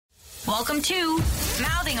Welcome to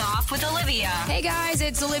Mouthing Off with Olivia. Hey guys,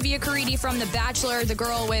 it's Olivia Caridi from The Bachelor, the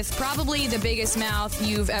girl with probably the biggest mouth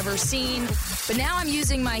you've ever seen. But now I'm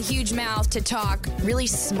using my huge mouth to talk really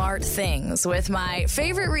smart things with my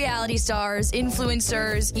favorite reality stars,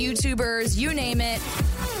 influencers, YouTubers, you name it.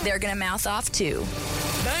 They're gonna mouth off too.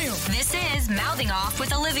 Damn. This is Mouthing Off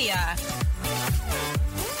with Olivia.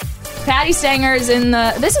 Patty Stanger's in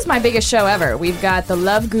the... This is my biggest show ever. We've got the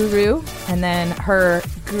Love Guru and then her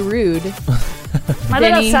gurued. My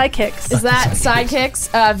little sidekicks. Is that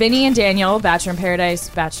sidekicks? Vinny and Daniel, Bachelor in Paradise,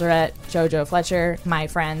 Bachelorette, JoJo Fletcher, my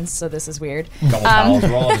friends, so this is weird. Couple pals.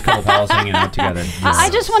 We're all just couple pals hanging out together. I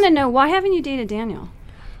just want to know, why haven't you dated Daniel?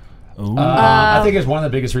 I think it's one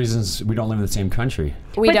of the biggest reasons we don't live in the same country.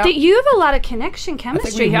 You have a lot of connection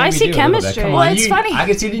chemistry here. I see chemistry. Come Well, on, it's funny. I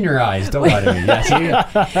can see it in your eyes. Don't lie to me.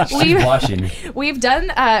 Yeah, see? She's blushing. We've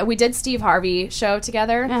done, we did Steve Harvey show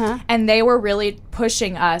together, and they were really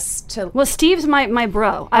pushing us to... Well, Steve's my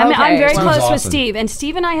bro. I'm very Steve's close with awesome. Steve, and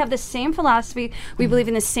Steve and I have the same philosophy. We believe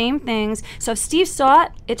in the same things. So if Steve saw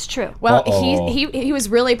it, it's true. Well, he was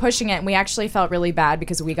really pushing it, and we actually felt really bad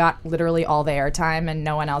because we got literally all the airtime, and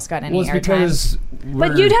no one else got any Well, it's airtime. because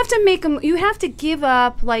But you'd have to make you have to give up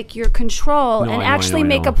like your control and actually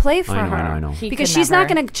make a play for her. I know. Because she's not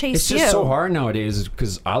going to chase It's you. just so hard nowadays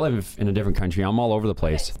because I live in a different country. I'm all over the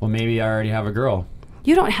place. Well, maybe I already have a girl.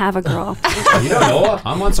 You don't have a girl. You don't know.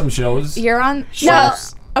 I'm on some shows. You're on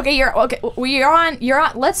shows. Okay, you're on.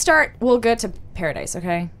 Let's start. We'll go to Paradise,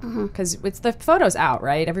 okay? Because it's the photos out,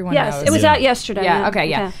 right? Everyone knows. Yes, it was out yesterday. Yeah. Okay.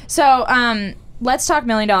 Yeah. So, let's talk $1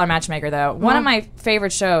 Million Matchmaker, though. One of my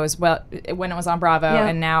favorite shows. Well, when it was on Bravo,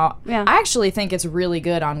 and now I actually think it's really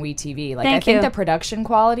good on WeTV. Like, I think the production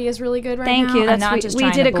quality is really good right now. Thank you. I'm not just we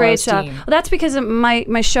trying did to a great blow job. steam. Well, that's because of my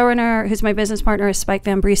showrunner, who's my business partner, is Spike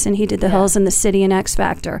Van Briesen. He did The Hills and The City and X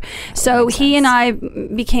Factor. So he and I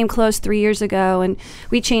became close 3 years ago, and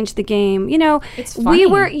we changed the game. You know, It's funny.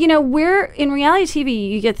 we're in reality TV.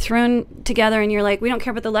 You get thrown together, and you're like, we don't care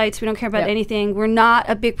about the lights, we don't care about anything. We're not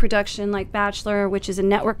a big production like Bachelor, which is a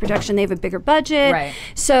network production. They have a bigger budget. Right.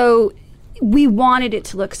 So we wanted it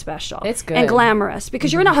to look special. It's good. and glamorous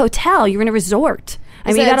because you're in a hotel, you're in a resort.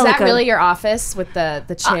 Is you gotta that look good. really your office with the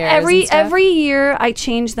chairs? and stuff? Every year I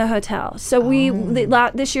change the hotel. So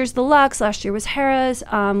this year's the Lux. Last year was Harrah's.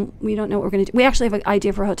 We don't know what we're going to do. We actually have an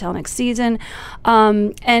idea for a hotel next season.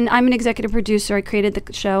 And I'm an executive producer. I created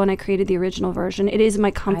the show and I created the original version. It is my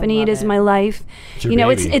company. It is my life. It's your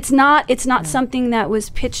baby. It's not something that was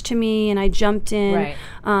pitched to me and I jumped in. Right.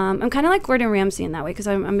 I'm kind of like Gordon Ramsay in that way because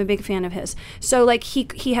I'm a big fan of his. So like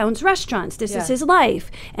he owns restaurants. This is his life,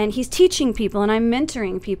 and he's teaching people, and I'm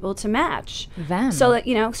mentoring people to match them. So that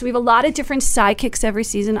so we have a lot of different sidekicks every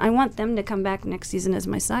season. I want them to come back next season as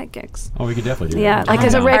my sidekicks. Oh, we could definitely do Yeah, that. like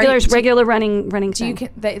as a Are regular running Do you thing.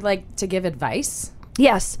 they like to give advice?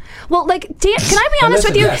 Yes. Well, like, can I be honest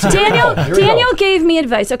with you? Listen, yes, here we go. Daniel gave me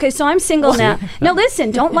advice. Okay, so I'm single now. No,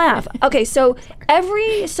 listen, don't laugh. Okay, so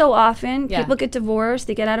every so often, people get divorced,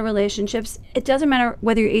 they get out of relationships. It doesn't matter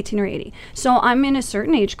whether you're 18 or 80. So I'm in a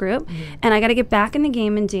certain age group, and I got to get back in the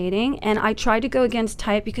game in dating. And I tried to go against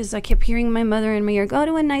type because I kept hearing my mother in my ear, go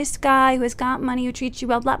to a nice guy who has got money, who treats you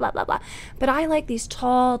well, blah, blah, blah, blah. But I like these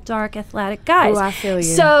tall, dark, athletic guys. Oh, I feel you.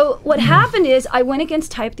 So what happened is I went against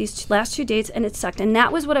type these last 2 dates, and it sucked. And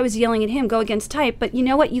that was what I was yelling at him, go against type. But you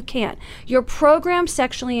know what? You can't. You're programmed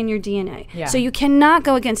sexually in your DNA. Yeah. So you cannot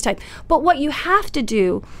go against type. But what you have to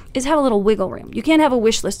do is have a little wiggle room. You can't have a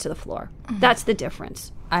wish list to the floor. That's the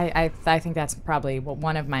difference. I think that's probably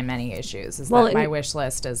one of my many issues is Well, that my wish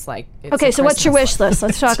list is like it's Okay, a so what's your Christmas wish list?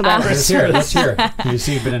 Let's talk about Let's it. hear it. Let's hear it. You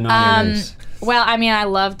see a bit of naughty Well, I mean, I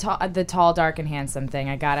love the tall, dark, and handsome thing.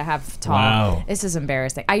 I gotta have tall. Wow. This is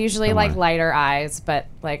embarrassing. I usually like lighter eyes, but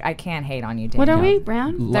like I can't hate on you, Daniel. What are we?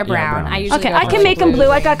 Brown? They're brown. I usually Okay, go I for can make them blue.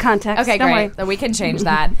 blue. I got contacts. Okay, Don't great. worry. So we can change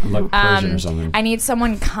that. Like Persian or something. I need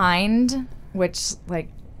someone kind, which like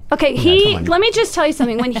Okay, come on. let me just tell you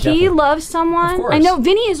something. When he Definitely. loves someone, Of course. I know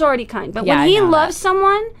Vinny is already kind, but Yeah, when I he know loves that.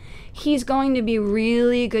 someone, he's going to be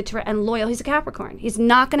really good to her and loyal. He's a Capricorn. He's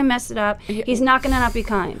not going to mess it up. He's not going to not be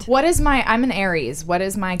kind. what is my? I'm an Aries. What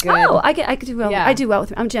is my good? Oh, I could do well. Yeah. I do well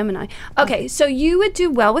with. I'm Gemini. Okay, so you would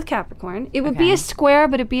do well with Capricorn. It would be Okay. a square,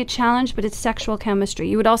 but it'd be a challenge. But it's sexual chemistry.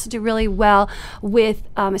 You would also do really well with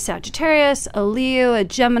a Sagittarius, a Leo, a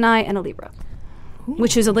Gemini, and a Libra.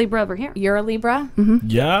 which is a Libra over here. You're a Libra?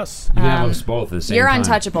 Yes. You can have us both at the same You're time.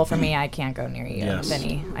 untouchable for me. I can't go near you, Yes.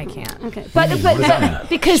 Vinny. I can't. Okay, but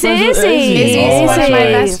because Friends with Izzy, Izzy. One of my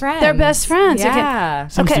best friends. They're best friends. Okay. Yeah.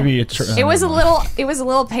 Seems Okay. to be a It was a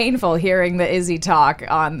little painful hearing the Izzy talk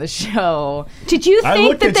on the show. Did you I think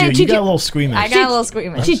looked that at they? you. You Did got a you, little squeamish. I got a little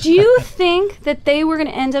squeamish. did you think that they were going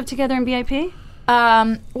to end up together in BIP?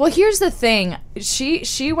 Well, here's the thing.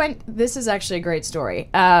 She went. This is actually a great story.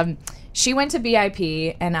 She went to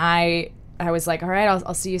BIP, and I was like, all right,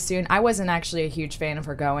 I'll see you soon. I wasn't actually a huge fan of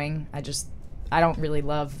her going. I don't really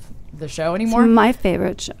love the show anymore. My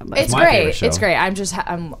favorite show. It's my favorite great. show. It's great.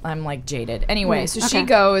 I'm like jaded. Anyway, so she okay.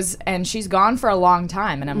 goes and she's gone for a long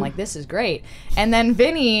time, and I'm like, this is great. And then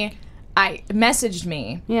Vinny, messaged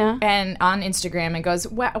me, Yeah. and on Instagram, and goes,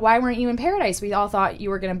 why weren't you in Paradise? We all thought you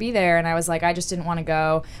were gonna be there, and I was like, I just didn't want to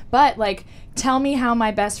go. But like, tell me how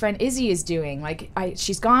my best friend Izzy is doing. Like,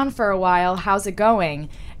 she's gone for a while. How's it going?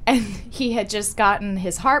 And he had just gotten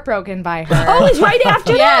his heart broken by her. Oh, it's right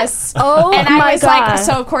after that? Yes. Oh, and my I was God. like,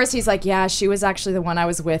 so of course he's like, yeah, she was actually the one I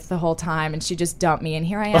was with the whole time, and she just dumped me, and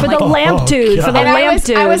here I am. For like, the lamp dude. For the and lamp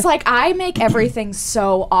dude. I was like, I make everything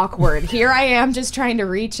so awkward. Here I am just trying to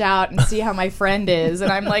reach out and see how my friend is,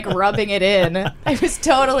 and I'm like rubbing it in. I was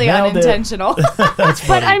totally Nailed it. unintentional.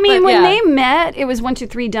 But I mean, But, when yeah. they met, it was 1, 2,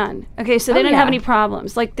 3 done. Okay, so they didn't yeah. have any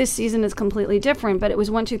problems. Like this season is completely different, but it was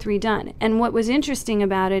 1, 2, 3 done. And what was interesting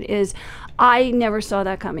about it is, I never saw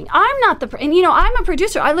that coming. I'm not and I'm a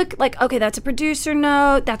producer. I look like, okay, that's a producer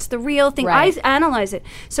note. That's the real thing. Right. I analyze it.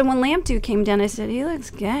 So when Lamp Dude came down, I said, he looks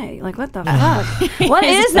gay. Like, what the fuck? What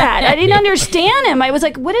is that? I didn't understand him. I was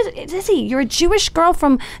like, what is he? You're a Jewish girl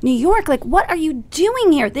from New York. Like, what are you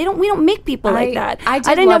doing here? We don't make people like that. I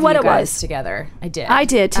didn't know love what you it guys was. together. I did. I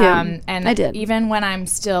did, too. And I did. Even when I'm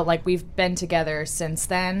still like, we've been together since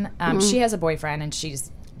then. She has a boyfriend, and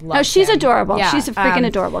she's. Loves she's him. adorable. Yeah, She's a freaking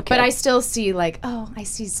adorable kid. But I still see like, I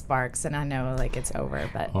see sparks, and I know like it's over.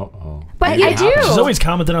 But But I you do. She's always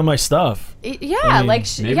commenting on my stuff. Yeah, I mean, like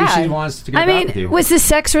Maybe she wants to get I back with mean, you. was the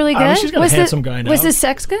sex really good? I mean, she's got a was handsome guy now. Was the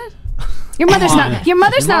sex good? Your mother's not. Your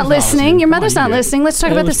mother's not listening. Your mother's not listening. Let's talk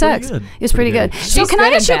Yeah, about it the was pretty sex. good. It was pretty good. So She's can I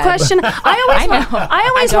good ask you in a bed. question? I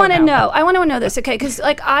always I want to don't know. I want to know this, okay? Because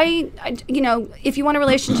like I, if you want a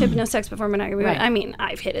relationship, no sex before monogamy. Right. I mean,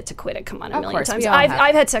 I've hit it to quit it. Come on, a million course, times. we all have.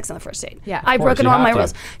 I've had sex on the first date. Yeah, of I've course, broken you all my have to.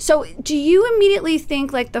 rules. So do you immediately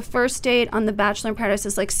think like the first date on The Bachelor in Paradise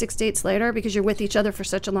is like 6 dates later because you're with each other for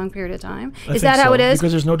such a long period of time? I Is think that how so, it is?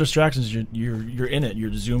 Because there's no distractions. You're in it.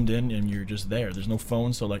 You're zoomed in, and you're just there. There's no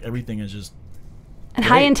phone, so like everything is just. A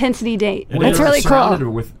high intensity date. It That's is. really surrounded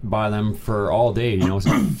cool. by them for all day,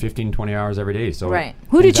 15, 20 hours every day. So Right.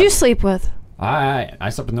 Who did you sleep with? I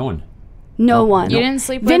slept with no one. No one. You didn't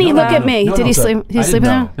sleep with Vinny, look no, at me. no, Did no, he sorry. sleep? Did he I sleep with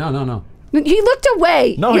didn't her? No. He looked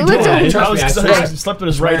away. No, you he looked didn't. away. I was Trust me, I slept with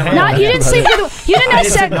his right hand. Not you didn't sleep with. You didn't have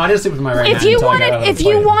sex. I didn't sleep with my right If hand you until I got out wanted, of the if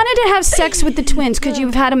you plane. wanted to have sex with the twins, could you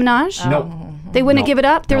have had a menage? Nope. They wouldn't Nope. give it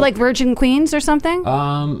up. They're Nope. like virgin queens or something.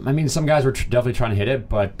 I mean, some guys were definitely trying to hit it,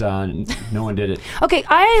 but no one did it. Okay,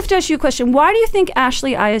 I have to ask you a question. Why do you think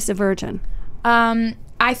Ashley I is a virgin?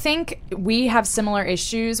 I think we have similar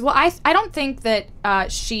issues. Well, I don't think that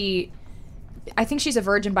I think she's a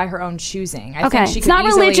virgin by her own choosing. I Okay, think she it's could not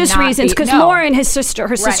easily religious not reasons be- because no. Lauren, her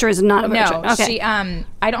sister is not a virgin. No, okay. she.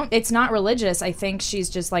 I don't. It's not religious. I think she's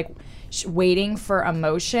just like waiting for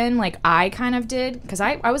emotion, like I kind of did, because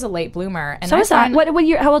I was a late bloomer. And so was that. What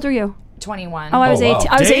year? How old are you? 21. Oh, I was wow. 18.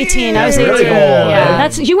 I was 18. I was Damn, 18. really old. Yeah.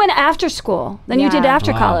 That's you went after school. Then you did Yeah.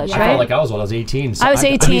 after college, I right? felt like I was old. I was 18. So I was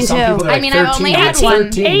 18 some too. people, they're I like mean, I've only 13, had one-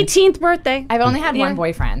 13. 18th birthday. I've only had Yeah. one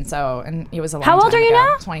boyfriend, so and it was a long How old time are you ago.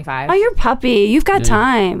 now? 25. Oh, you're a puppy. You've got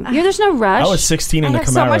time. There's no rush. I was 16 in I the have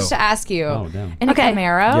Camaro. so much to ask you. Oh, damn. In Okay. a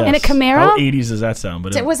Camaro? Yes. In a Camaro? How 80s does that sound?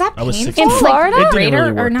 But Was that I was painful? 16. In Florida? It didn't Raider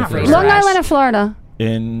really work or the not first Raider? Long time. Island or Florida?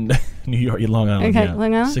 In New York, Long Island. Okay, yeah.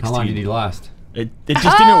 Long Island. 16. How long did he last? It just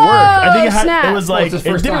didn't work. I think snap. it was like it's it the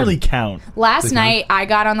first didn't time. really count. Last night, I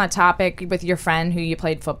got on the topic with your friend who you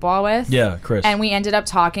played football with. Yeah, Chris. And we ended up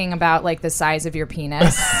talking about like the size of your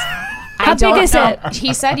penis. How big is it?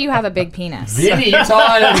 He said you have a big penis. Vinny, you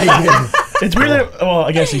telling me? It's really well.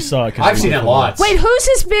 I guess he saw it. 'cause I've he seen looked it at lots. Wait, whose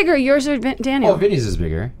is bigger, yours or Daniel? Oh, Vinny's is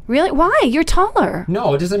bigger. Really? Why? You're taller.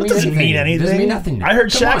 No, it doesn't mean It doesn't anything. mean anything. It doesn't mean nothing. I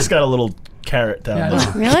heard Come Shaq's on. got a little carrot down Yeah, I there.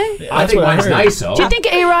 know. Really? I That's think what I mine's heard. nice, though. Do you think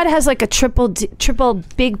A-Rod has like a triple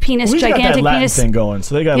big penis, Well, he's got that gigantic Latin penis? thing going,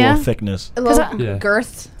 so they got a Yeah? little thickness. A little Yeah.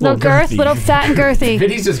 girth. Little girth, girthy. little fat and girthy.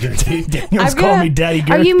 Vinny's just girthy. Daniel's calling me Daddy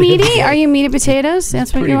Girth. Are you meaty? Are you meaty potatoes?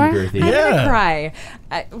 That's what Pretty you are? girthy. I'm Yeah. gonna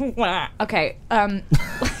cry. Okay.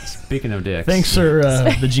 Speaking of dicks. Thanks for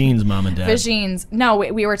the jeans, Mom and Dad. Vagines. No,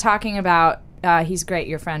 we were talking about He's great,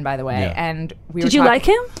 your friend, by the way. Yeah. And we Did you like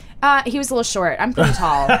him? He was a little short. I'm pretty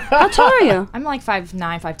tall. How tall are you? I'm like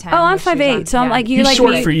 5'9", 5'10". Oh, I'm 5'8", so I'm like you. He's like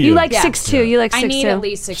short me. for you. You like Yeah. 6'2". You like 6'2". I need at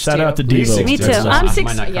least 6'2". Shout out to Please, Devo. Me too. That's I'm awesome. 6.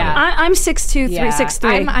 Might not cut Yeah. it. I'm 6'2", Yeah.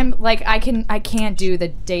 6'3". I'm like I can't do the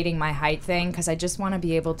dating my height thing because I just want to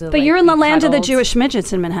be able to. But you're in the land of the Jewish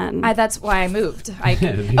midgets in Manhattan. That's why I moved. You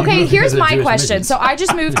Okay, moved here's because of my Jewish question. midgets. So I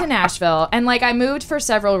just moved to Nashville, and like I moved for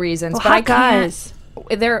several reasons, but hot I can't. guys.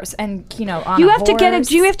 There's on You a have to get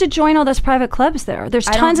horse. you have to join all those private clubs there. There's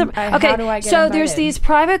I tons don't- of how okay. do I get So there's invited? these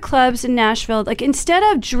private clubs in Nashville. Like instead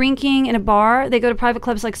of drinking in a bar, they go to private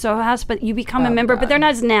clubs like Soho House, but you become a member. But God. they're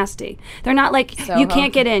not as nasty. They're not like you Soho.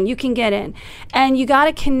 can't get in. You can get in, and you got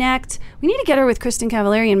to connect. We need to get her with Kristen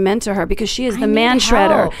Cavallari and mentor her because she is the need man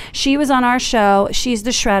shredder. help. She was on our show. She's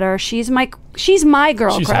the shredder. She's my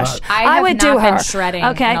girl She's crush. hot. I have would not do her. been shredding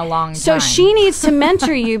okay? in a long So time. she needs to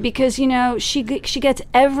mentor you because she gets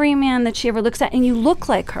every man that she ever looks at, and you look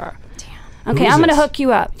like her. Okay, is I'm going to this? hook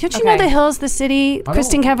you up. Don't you know Okay. the Hills, the city,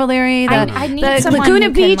 Kristen Cavallari, I need the someone Laguna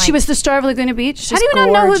who can, Beach? like- She was the star of Laguna Beach. How She's do you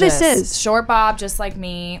not know who this gorgeous. is? Short bob, just like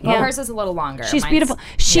me. Well, Yeah. hers is a little longer. She's Mine's- beautiful.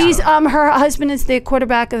 She's her husband is the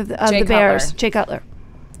quarterback of Jay the Bears, Cutler. Jay Cutler.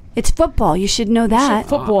 It's football. You should know that.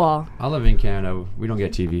 Football. I live in Canada. We don't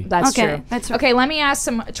get TV. That's Okay, true. that's- okay, let me ask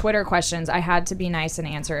some Twitter questions. I had to be nice and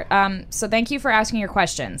answer. So thank you for asking your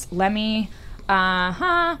questions. Let me.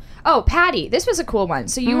 Oh, Patty, this was a cool one.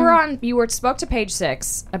 So you spoke to Page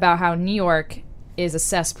 6 about how New York is a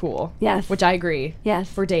cesspool. Yes. Which I agree. Yes.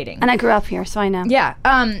 For dating. And I grew up here, so I know. Yeah.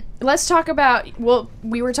 Let's talk about. Well,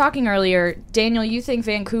 we were talking earlier, Daniel. You think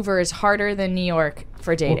Vancouver is harder than New York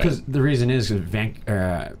for dating? Because the reason is because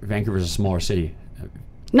Vancouver is a smaller city.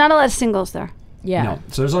 Not a lot of singles there. yeah. No,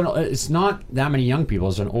 so it's not that many young people.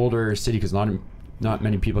 It's an older city because not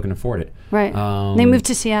many people can afford it. Right. They moved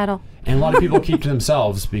to Seattle. And a lot of people keep to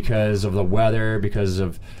themselves because of the weather, because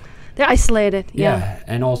of They're isolated. Yeah.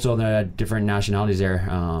 and also the different nationalities there.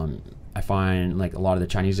 I find like a lot of the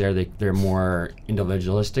Chinese there, they're more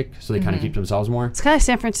individualistic, so they kind of keep to themselves more. It's kind of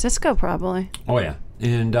San Francisco, probably. Oh yeah.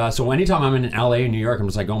 And so anytime I'm in LA and New York, I'm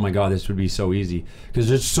just like, oh my god, this would be so easy because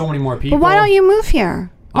there's so many more people. But why don't you move here?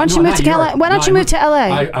 Why don't you move to LA? Why don't you move to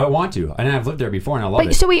LA? I want to, and I've lived there before, and I love But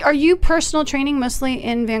it. so wait, are you personal training mostly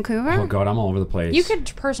in Vancouver? Oh god, I'm all over the place. You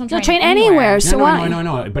could personal You'll train train anywhere. No, So no, why?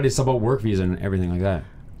 no. But it's about work visa and everything like that.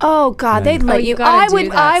 Oh God, they'd let you you. gotta I do would.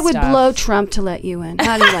 that I would stuff. blow Trump to let you in.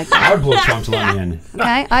 How do you like I that? would blow Trump to let me in.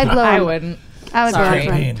 Okay, I'd blow. I him. wouldn't. I would Sorry.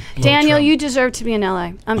 blow him. Blow Daniel, Trump. you deserve to be in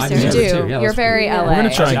LA. I'm I serious. deserve You it do. too. Yeah, You're let's- very Yeah. LA. We're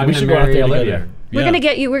gonna try. I've We been should go out married there to together. Olivia. We're gonna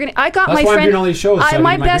get you. We're gonna. I got That's my why I'm friend. doing all these shows, so I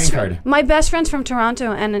my need my best. green card. My best friend's from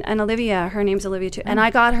Toronto, and Olivia. Her name's Olivia too, and I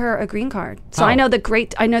got her a green card. So I Oh. know the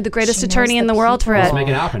great. I know the greatest She knows attorney in the the world for people. it. Let's make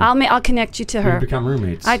it happen. I'll connect you to We her. become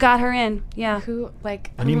roommates. I got her in. Yeah. Who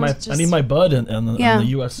like? I need who's my bud on the Yeah.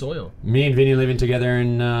 U.S. soil. Me and Vinny living together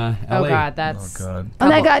in LA. Oh God, that's. Oh God. Oh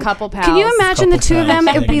my God! Couple Can you pals. imagine the Couple two of them?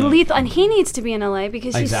 pals. It would be Hanging out. lethal, and he needs to be in LA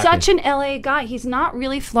because he's Exactly. such an LA guy. He's not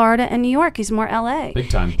really Florida and New York. He's more LA. Big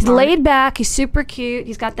time. He's laid back. He's super cute.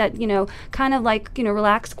 He's got that kind of like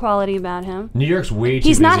relaxed quality about him. New York's way too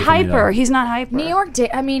He's not busy for me, though. hyper. He's not hyper. New York,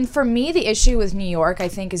 I mean, for me, the issue with New York, I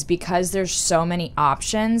think, is because there's so many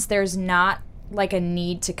options. There's not like a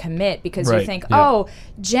need to commit because you Right. think, Yeah. oh,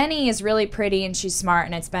 Jenny is really pretty and she's smart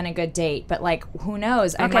and it's been a good date. But like, who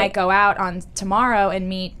knows? I Okay. might go out on tomorrow and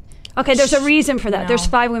meet. Okay, there's a reason for that. No. There's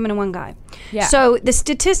 5 women and 1 guy. Yeah. So the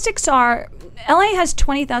statistics are LA has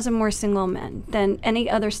 20,000 more single men than any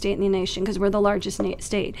other state in the nation because we're the largest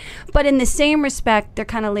state. But in the same respect, they're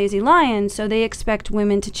kind of lazy lions, so they expect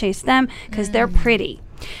women to chase them because they're pretty.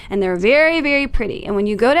 And they're very, very pretty. And when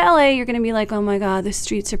you go to LA, you're going to be like, oh my God, the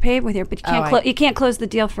streets are paved with here. But you can't close the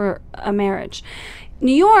deal for a marriage.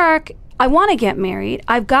 New York, I want to get married.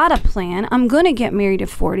 I've got a plan. I'm going to get married at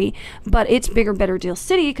 40. But it's bigger, better deal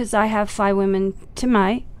city because I have 5 women to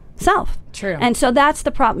myself. True. And so that's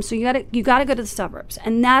the problem. So you got to go to the suburbs,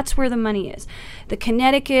 and that's where the money is. The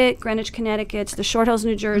Connecticut, Greenwich, Connecticut's, the Short Hills,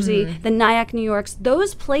 New Jersey, the Nyack, New York's,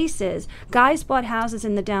 those places, guys bought houses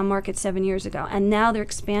in the down market 7 years ago, and now they're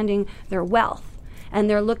expanding their wealth. And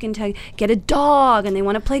they're looking to get a dog, and they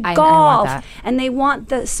want to play I golf, want that. and they want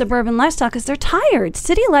the suburban lifestyle because they're tired.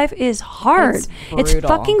 City life is hard. It's brutal.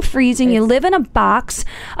 fucking freezing. You live in a box.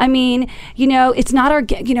 I mean, it's not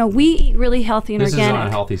organic. We eat really healthy and This is organic. not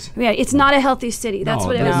a healthy. Yeah, it's not a healthy city. That's no,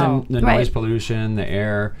 what it the, is. the Right. noise pollution, the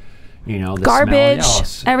air. You know, the Garbage,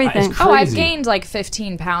 smell, everything. It's Oh, I've crazy. gained like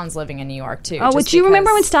 15 pounds living in New York too. Oh, would you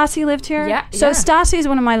remember when Stassi lived here? Yeah, So yeah. Stassi is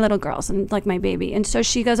one of my little girls and like my baby. And so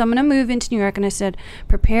she goes, I'm going to move into New York. And I said,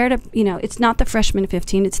 prepare to, it's not the freshman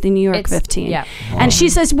 15, it's the New York 15. Yeah. And she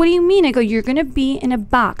says, what do you mean? I go, you're going to be in a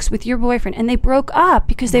box with your boyfriend. And they broke up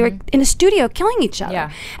because they were in a studio killing each other.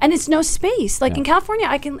 Yeah. And it's no space. Like in California,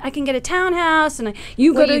 I can get a townhouse and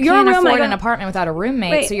you go to you your can't room. and I afford go- an apartment without a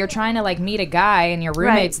roommate, Right. so you're trying to like meet a guy and your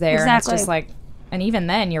roommate's there, and exactly. it's just like, and even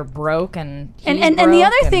then you're broke and And he's the broke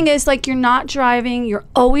other thing is like you're not driving, you're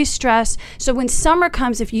always stressed. So when summer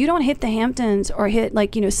comes, if you don't hit the Hamptons or hit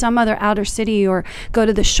like, some other outer city or go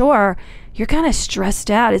to the shore, you're kind of stressed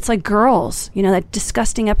out. It's like Girls, that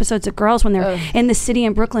disgusting episodes of Girls when they're in the city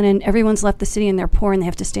in Brooklyn and everyone's left the city and they're poor and they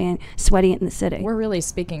have to stay sweaty in the city. we're really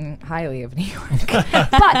speaking highly of New York.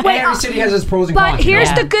 But wait, Every city has its pros and cons. but you know?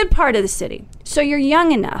 here's the good part of the city. So you're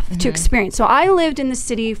young enough to experience. So I lived in the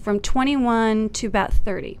city from 21 to about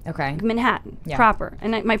 30. Okay. Manhattan Yeah. proper.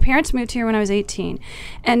 And my parents moved here when I was 18.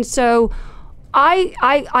 And so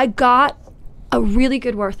I got a really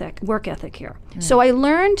good work ethic here. So I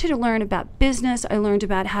learned to learn about business. I learned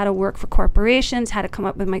about how to work for corporations, how to come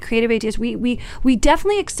up with my creative ideas. We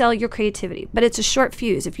definitely excel your creativity, but it's a short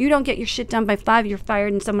fuse. If you don't get your shit done by 5, you're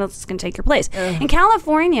fired and someone else is going to take your place. In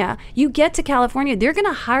California, you get to California, they're going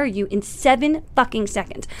to hire you in 7 fucking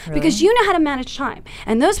seconds because you know how to manage time.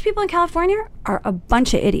 And those people in California are a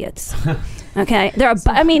bunch of idiots. Okay,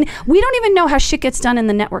 we don't even know how shit gets done in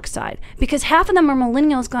the network side because half of them are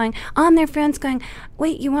millennials going on their friends going,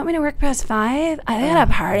 wait, you want me to work past 5? I got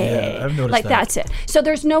a party. Yeah, I've noticed like that. That's it. So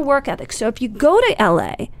there's no work ethic. So if you go to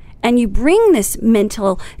LA and you bring this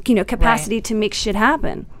mental, capacity to make shit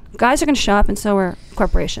happen, guys are going to show up, and so are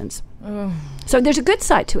corporations. So there's a good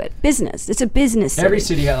side to it. Business. It's a business city. Every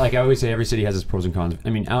city, like I always say, every city has its pros and cons. I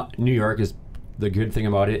mean, New York is the good thing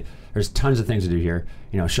about it. There's tons of things to do here.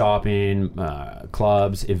 Shopping,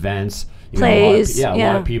 clubs, events. Plays, a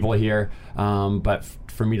lot of people here. But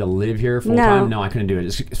for me to live here full time, no, I couldn't do it.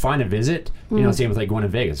 It's fine to visit. Same with like going to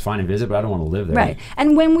Vegas. It's fine to visit, but I don't want to live there. Right.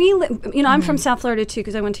 And when we I'm from South Florida too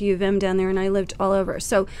because I went to U of M down there and I lived all over.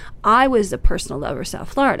 So I was a personal lover of South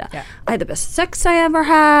Florida. Yeah. I had the best sex I ever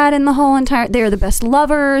had in the whole entire, they're the best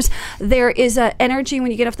lovers. There is a energy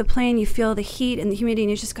when you get off the plane, you feel the heat and the humidity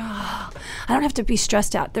and you just go, I don't have to be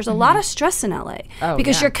stressed out. There's a lot of stress in LA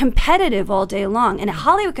because you're competitive all day long. And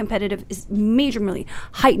Hollywood competitive is majorly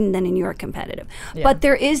heightened than in New York competitive. Yeah. But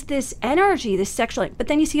there is this energy, this sexual, but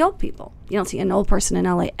then you see old people. You don't see an old person in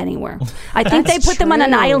LA anywhere. I think they put them on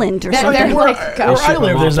an island or something. They're like, Where I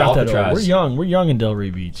live, there's not that Alcatraz. old. We're young in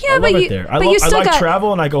Delray Beach. Yeah, I love but it you- there. but you still I like got-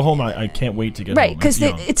 travel and I go home. I can't wait to get Right, home. because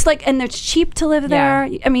it's like, and it's cheap to live there.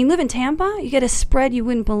 Yeah. I mean, live in Tampa, you get a spread you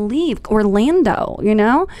wouldn't believe. Orlando, you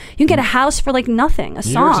can get a house for like nothing, a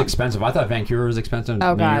New York's song. expensive. I thought Vancouver was expensive.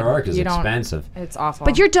 Oh, New God. York is You don't- expensive. it's awful.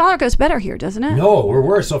 But your dollar goes better here, doesn't it? No, we're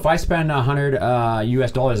worse. So if I spend $100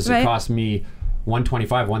 US, Right. it costs me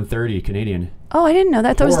 $125, $130 Canadian. Oh, I didn't know that.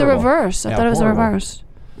 I thought it was the Horrible. reverse. I Yeah, thought it was the horrible. reverse.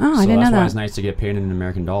 Oh, I So didn't know that's why that. it's nice to get paid in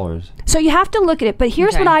American dollars. So you have to look at it. But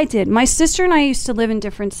here's Okay. what I did. My sister and I used to live in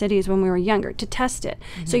different cities when we were younger to test it.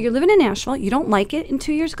 So you're living in Nashville. You don't like it. In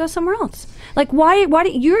 2 years, go somewhere else. Like, why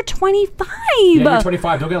you're 25. Yeah, you're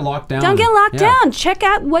 25. Don't get locked down. Don't get locked Yeah. down. Check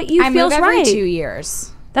out what you I feels move every right. 2 years.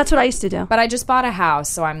 That's what I used to do. But I just bought a house,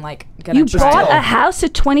 so I'm like gonna You try. bought a house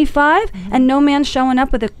at 25 and no man showing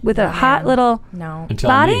up with a hot little No. Until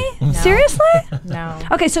body? me. Seriously? No.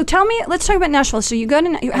 Okay, so tell me, let's talk about Nashville. So you go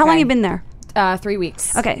to, how long Okay. you been there? 3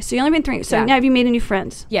 weeks. Okay, so you only been 3. So Yeah. now have you made any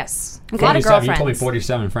friends? Yes. Okay. A lot of 47. You told me girlfriends.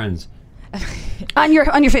 47 friends. On your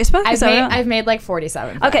Facebook? Is that what- I've made like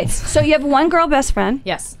 47. Okay, friends. so you have one girl best friend.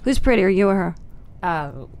 Yes. Who's prettier, you or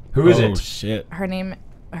her? Who is Oh it? shit. Her name.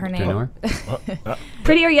 Do you know her?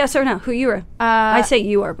 Prettier, yes or no? Who you are? I say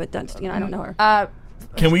you are, but that's, I don't know her.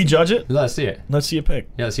 Can we judge it? Let's see it. Let's see a pic.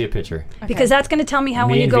 Yeah, let's see a picture. Because that's going to tell me how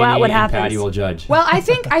Me when you and go out Vinny what and happens. Patty will judge. Well, I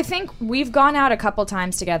think we've gone out a couple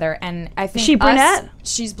times together, and I think She brunette?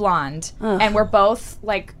 she's blonde, and we're both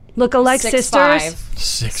like Look-alike 6'5".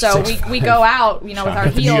 sisters? So we go out, with our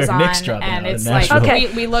The New heels York Knicks on, dropping and out it's in like Nashville.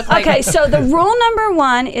 Okay. we look like Okay, so the rule number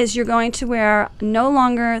 1 is you're going to wear no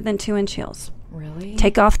longer than 2-inch heels. really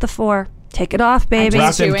Take off the 4. Take it off, baby.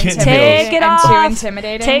 Wrapped in too kitten intimidating. Take it I'm off. too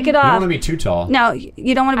intimidating. Take it you don't off. want to be too tall. No,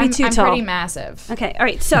 you don't want to be too I'm tall. pretty massive. Okay, all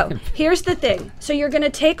right. So here's the thing. So you're going to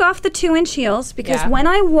take off the 2-inch heels because Yeah. when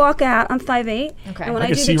I walk out, I'm 5'8". Okay. And when I I,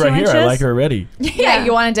 can do see the 2 right inches, here. I like her already. Yeah,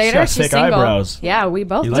 you want to date She's her? got She's thick single. eyebrows. Yeah, we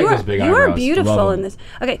both You do. like You those are, big you are eyebrows. beautiful Love in 'em. this.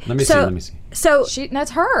 Okay, Let me see. so, Let me see. So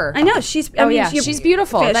That's her. I know she's. I Oh mean, yeah, you're- she's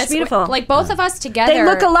beautiful. Yeah, That's she's beautiful. Like both of us together. They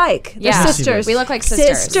look alike. They're Yeah. sisters. We look like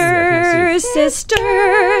sisters. Sisters,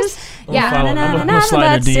 sisters. I'm gonna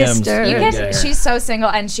slide in her DMs. sister. You can, Yeah. She's so single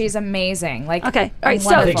and she's amazing. Like, Okay, all right. So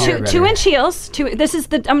wonderful. 2-inch heels. This is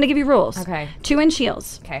the. I'm going to give you rules. Okay. 2-inch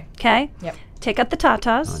heels. Okay. Okay. Yep. Take out the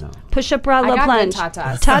tatas. Oh, no. Push up bra, low got plunge. good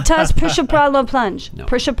tatas. Tatas, push up bra, low plunge. No.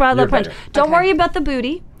 Push up bra, low You're plunge. better. Don't Okay. worry about the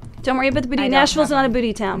booty. Don't worry about the booty. I don't Nashville's have not a one.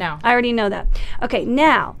 booty town. No. I already know that. Okay,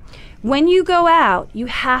 now, when you go out, you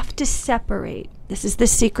have to separate. This is the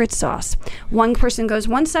secret sauce. One person goes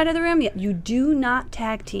one side of the room. You do not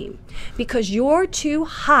tag team because you're too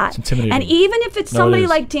hot. It's intimidating. And even if it's No, it somebody is.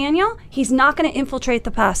 like Daniel, he's not going to infiltrate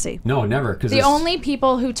the posse. No, never. Because The only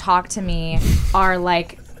people who talk to me are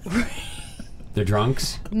like, they're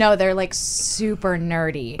drunks. no, they're like super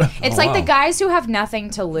nerdy. It's like wow. the guys who have nothing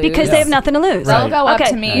to lose. Because they have nothing to lose. They'll go up Okay,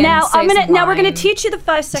 to me. and now say some now we're gonna line. teach you the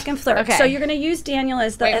 5-second flirt. Okay. So you're gonna use Daniel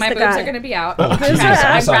as the Wait, as my the boobs guy. are gonna be out. are I'm out.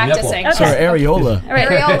 I saw a nipple. practicing. Okay. Sorry, areola. All right.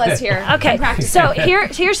 Areola's here. I'm Okay, practicing. so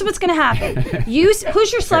here's what's gonna happen. Who's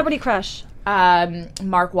your celebrity crush?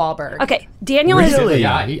 Mark Wahlberg. Okay, Daniel is. Really?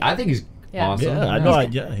 Yeah, I think he's Yeah. awesome. Yeah, I know. I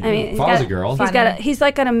mean, If I was a girl. he's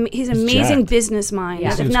amazing jacked. business mind, Yeah.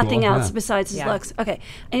 if Seems nothing cool, else yeah. besides his Yeah. looks. Okay,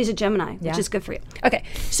 and he's a Gemini, Yeah. which is good for you. Okay,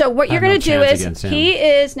 so what you're have gonna no do chance is against him. he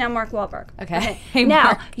is now Mark Wahlberg. Okay. Hey, Now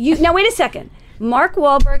Mark. now wait a second. Mark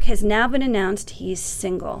Wahlberg has now been announced he's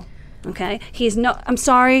single. Okay, he's no. I'm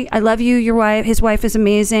sorry. I love you. Your wife. His wife is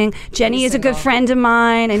amazing. Jenny is a good single. friend of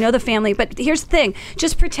mine. I know the family. But here's the thing.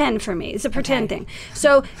 Just pretend for me. It's a pretend thing.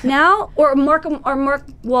 So now, or Mark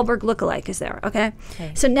Wahlberg lookalike is there. Okay.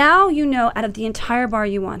 So now you know out of the entire bar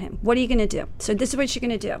you want him. What are you going to do? So this is what you're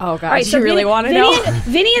going to do. Oh, God, you really wanna know?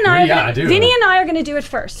 Vinny and I. Yeah, I do. Vinny and I are going to do it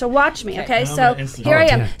first. So watch me. Okay. So here I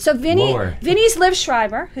am. yeah. So Lower. Vinny's Liv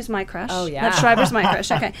Schreiber, who's my crush. Oh, yeah. Liv Schreiber's my crush.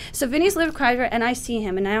 Okay. So Vinny's Liv Schreiber, and I see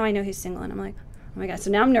him, and now I know he's single, and I'm like, oh my God. So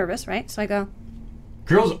now I'm nervous, right? So I go,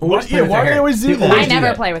 Girls always play Yeah, with why their do they hair. always do They that? always I never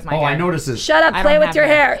that. play with my Oh, I hair. noticed it. shut up, I play don't with have your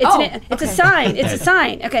hair. hair. It's a Okay. sign. It's a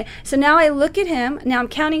sign. Okay. So now I look at him. Now I'm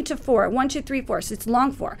counting to 4. 1, 2, 3, 4. So it's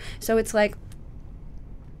long 4. So it's like,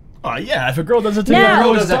 Oh yeah, if a girl doesn't take Now- a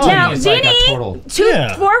Girl girl does that to now, me. It's like a Vinny, total. 2,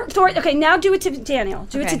 Yeah. 4, 4. Okay, now do it to Daniel.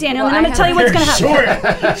 Do it to Okay. Daniel, Well, and I I'm going to tell you what's have going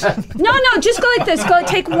to happen. No, just go like this. Go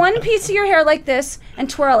take one piece of your hair like this and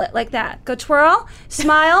twirl it like that. Go twirl,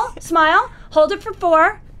 smile, smile, hold it for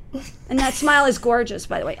 4. And that smile is gorgeous,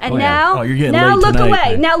 by the way. And Oh, yeah. now, Oh, you're getting now late look tonight.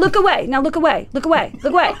 away. Now look away. Now look away. Look away.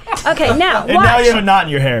 Look away. Okay, now And now you have a watch. knot in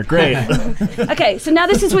your hair. Great. Okay, so now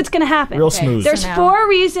this is what's going to happen. Real smooth. There's So now- 4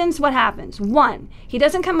 reasons what happens. 1, he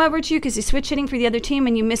doesn't come over to you because he's switch hitting for the other team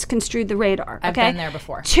and you misconstrued the radar. I've Okay? been there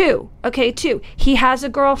before. 2, he has a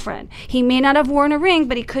girlfriend. He may not have worn a ring,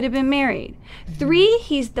 but he could have been married. 3,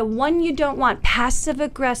 he's the one you don't want, passive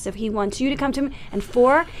aggressive. He wants you to come to him. And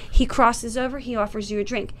 4, he crosses over, he offers you a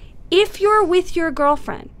drink. If you're with your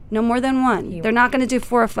girlfriend, no more than 1, they're not going to do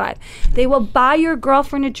 4 or 5. They will buy your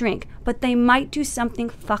girlfriend a drink, but they might do something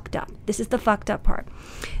fucked up. This is the fucked up part.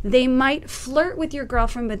 They might flirt with your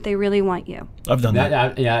girlfriend, but they really want you I've done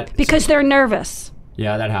that. Yeah, because they're nervous.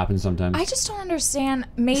 yeah, that happens sometimes. I just don't understand.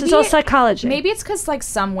 Maybe This is all psychology. Maybe it's because like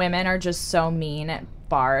some women are just so mean at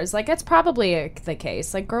bars. Like it's probably the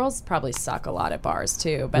case. Like girls probably suck a lot at bars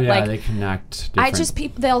too. But yeah, like they connect. I different.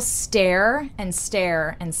 just they'll stare and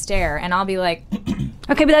stare and stare, and I'll be like,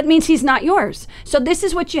 Okay, but that means he's not yours. So this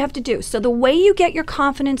is what you have to do. So the way you get your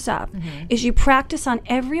confidence up is you practice on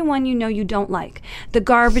everyone you know you don't like. The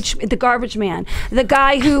garbage man, the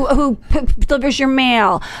guy who delivers your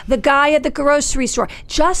mail, the guy at the grocery store.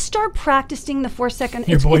 Just start practicing the 4-second.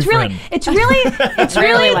 Your boyfriend. It's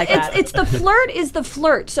really like that. it's the flirt is the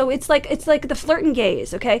flirt. So it's like the flirt and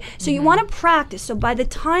gaze. Okay, so you want to practice. So by the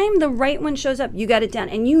time the right one shows up, you got it down,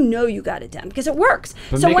 and you know you got it down because it works.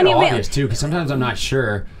 But so make when it you obvious too, because sometimes I'm not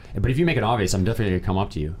sure. But if you make it obvious, I'm definitely gonna come up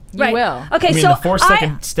to you. you will. Okay, I mean, so the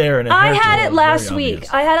 4-second stare and a I hair had gel it is last very week.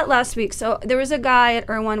 obvious. I had it last week. So there was a guy at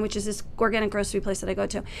Irwin, which is this organic grocery place that I go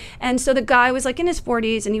to. And so the guy was like in his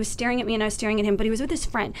 40s and he was staring at me and I was staring at him, but he was with his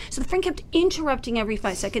friend. So the friend kept interrupting every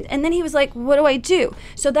 5 seconds. And then he was like, what do I do?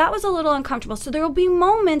 So that was a little uncomfortable. So there will be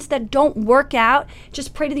moments that don't work out.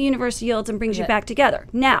 Just pray to the universe yields and brings you back together.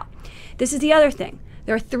 Now, this is the other thing.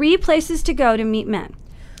 There are 3 places to go to meet men.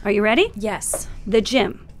 Are you ready? Yes. The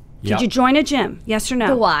gym. Yep. Did you join a gym? Yes or no?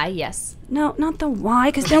 The why? Yes. No, not the Y,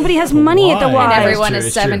 because nobody has money at the Y. Y. And And everyone true, is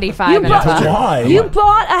it's true. 75 You and bought- above. Why? You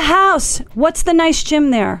bought a house. What's the nice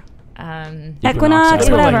gym there? Equinox, Yeah,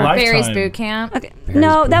 like whatever. Lifetime. Barry's boot camp. Okay.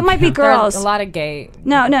 No, that might be Boot girls. A lot of gay.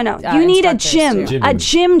 No. You need a instructors, gym. too. A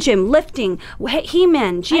gym, lifting,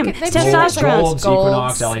 He-Man, gym, Okay, they've testosterone. Golds,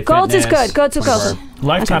 Equinox, LA Golds is Fitness, good. Golds is some good. of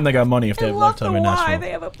Lifetime, they got money if they have Love Lifetime the in Y. Nashville. They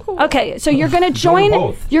have a pool. Okay, so you're gonna join.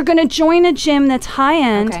 both. You're gonna join a gym that's high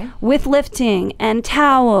end Okay. with lifting and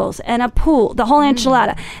towels and a pool. The whole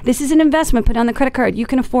enchilada. This is an investment. Put on the credit card. You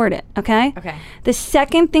can afford it. Okay. Okay. The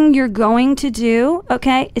second thing you're going to do,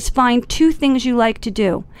 okay, is find 2 things you like to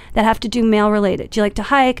do that have to do male related. Do you like to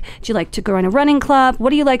hike? Do you like to go in a running club? What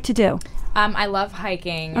do you like to do? I love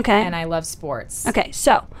hiking. Okay. And I love sports. Okay.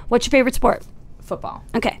 So, what's your favorite sport? Football.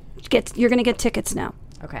 Okay. You're gonna get tickets now.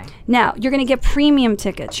 Okay. Now, you're going to get premium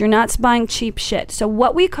tickets. You're not buying cheap shit. So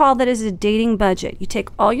what we call that is a dating budget. You take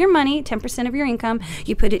all your money, 10% of your income,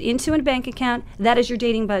 you put it into a bank account. That is your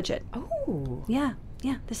dating budget. Oh. Yeah.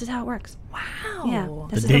 Yeah. This is how it works. Wow. Yeah.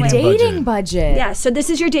 This The is the way. Dating budget. Yeah, so this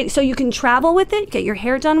is your date. So you can travel with it, get your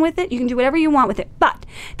hair done with it, you can do whatever you want with it. But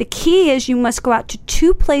the key is you must go out to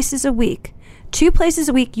 2 places a week. 2 places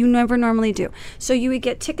a week you never normally do. So you would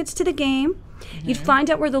get tickets to the game. You'd find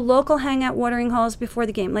out where the local hangout watering hole is before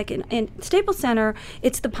the game. Like in Staples Center,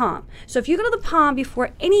 it's the Palm. So if you go to the Palm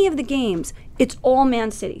before any of the games, it's all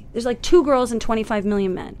Man City. There's like 2 girls and 25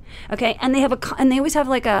 million men. Okay, and they always have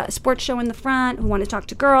like a sports show in the front who want to talk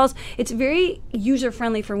to girls. It's very user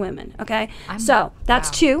friendly for women. Okay, so that's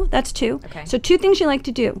wow. 2. That's 2. Okay. So 2 things you like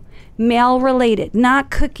to do, male related, not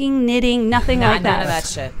cooking, knitting, nothing like that. None of that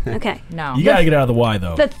shit. Okay. No. You gotta get out of the Y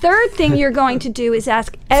though. The third thing you're going to do is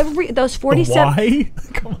ask those 47. Why?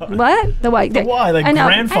 Come on. What? The why? The why? Like I know. I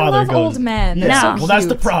grandfather love goes. old men. They're Yeah. so Well, that's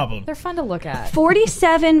the cute. problem. They're fun to look at.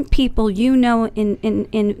 47 people you know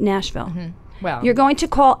in Nashville. Well, You're going to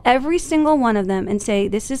call every single one of them and say,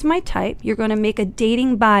 this is my type. You're going to make a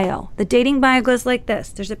dating bio. The dating bio goes like this.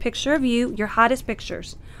 There's a picture of you, your hottest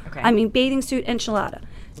pictures. Okay. I mean, bathing suit, enchilada.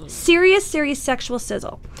 Serious sexual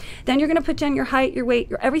sizzle. Then you're going to put down your height, your weight,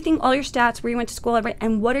 your everything, all your stats, where you went to school,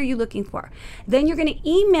 and what are you looking for. Then you're going to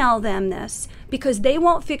email them this because they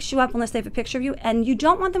won't fix you up unless they have a picture of you, and you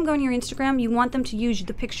don't want them going to your Instagram. You want them to use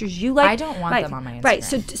the pictures you like. I don't want them on my Instagram. Right.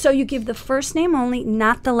 So you give the first name only,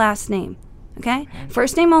 not the last name. Okay?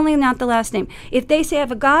 First name only, not the last name. If they say I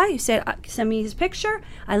have a guy, you say, send me his picture.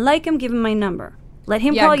 I like him. Give him my number. Let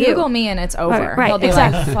him call you. Google me and it's over. Right, He'll be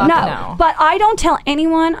exactly. like, fuck no. But I don't tell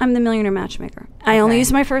anyone I'm the millionaire matchmaker. I only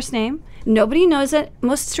use my first name. Nobody knows it.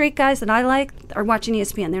 Most straight guys that I like are watching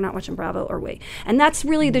ESPN. They're not watching Bravo or Wait. And that's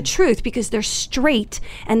really the truth because they're straight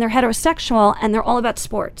and they're heterosexual and they're all about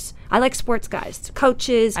sports. I like sports guys,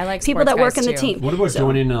 coaches, I like people sports that work guys in the too. team. What about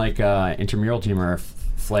joining like intramural team or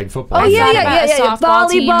flag football? Oh yeah, thought yeah, about yeah, a yeah. softball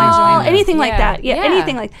team. I Volleyball, joined anything like Yeah. that. Yeah, Yeah.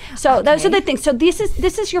 anything like. So those are the things. So this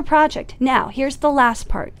is your project. Now here's the last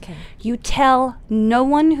part. Okay. You tell no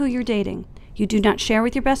one who you're dating. You do not share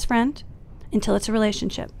with your best friend until it's a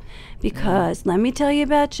relationship. Because let me tell you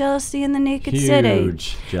about jealousy in the naked city.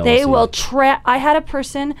 Huge jealousy. They will I had a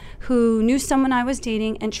person who knew someone I was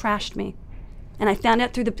dating and trashed me. And I found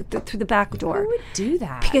out through the back door. Who would do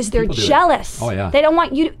that? Because they're People do it. jealous. Oh, yeah. They don't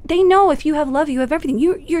want you. They know if you have love, you have everything.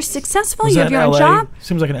 You're successful. Was You that have your in own LA? job.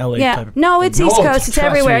 Seems like an LA Yeah. type of No, it's No, East Coast. It's trust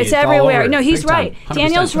everywhere. me, It's it's all everywhere. over. No, he's Big time. right. 100%.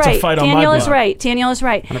 Daniel's That's a right. fight on my Daniel is block. right. Daniel is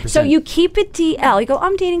right. 100%. So you keep it DL. You go,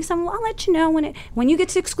 I'm dating someone. I'll let you know when you get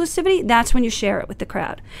to exclusivity. That's when you share it with the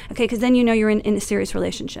crowd. Okay, because then you know you're in a serious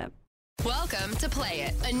relationship. Welcome to Play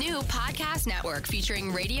It, a new podcast network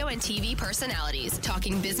featuring radio and TV personalities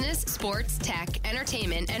talking business, sports, tech,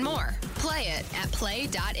 entertainment, and more. Play it at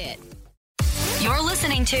play.it. You're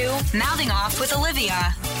listening to Mouthing Off with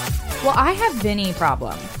Olivia. Well, I have Vinny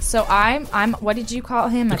problem. So I'm what did you call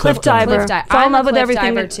him? A cliff diver. Cliff diver. Fall in I'm a love with cliff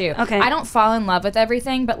everything diver that- too. okay. I don't fall in love with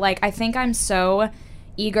everything, but like I think I'm so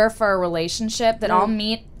eager for a relationship that I'll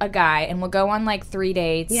meet a guy and we'll go on like 3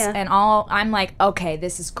 dates and I'm like, okay,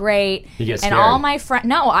 this is great. You get and scared. all my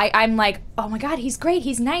friends, I'm like, oh my God, he's great,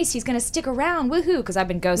 he's nice, he's gonna stick around, woohoo, because I've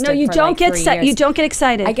been ghosted. No, you for don't like get 3 set. years. You don't get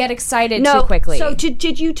excited. I get excited No. too quickly. So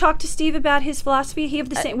did you talk to Steve about his philosophy? He have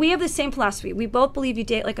the same. We have the same philosophy. We both believe you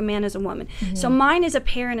date like a man as a woman. So mine is a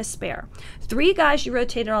pair and a spare. 3 guys you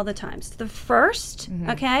rotate all the time. So the first,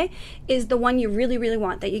 okay, is the one you really, really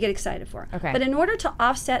want that you get excited for. Okay. But in order to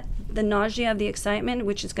offset the nausea of the excitement,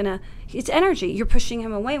 which is it's energy. You're pushing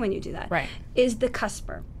him away when you do that. Right. Is the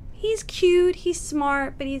cusper. He's cute, he's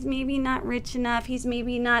smart, but he's maybe not rich enough, he's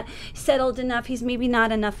maybe not settled enough, he's maybe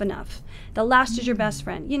not enough. The last is your best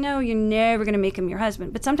friend. You know you're never going to make him your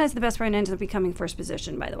husband, but sometimes the best friend ends up becoming first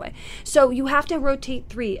position, by the way. So you have to rotate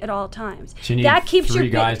 3 at all times. So you need that keeps 3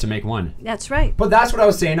 your guys to make one. That's right. But that's what I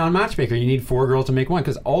was saying on Matchmaker. You need 4 girls to make one.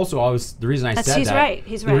 Because also, the reason I said he's that. right,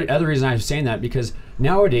 he's right. The other reason I was saying that because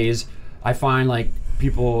nowadays I find like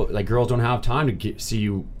people, like girls, don't have time to see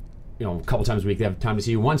you a couple times a week. They have time to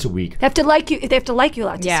see you once a week. They have to like you. They have to like you a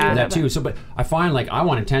lot to see you. That too. So, but I find like I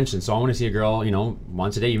want attention, so I want to see a girl,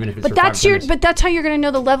 once a day, even if it's. But that's how you're going to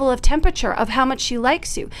know the level of temperature of how much she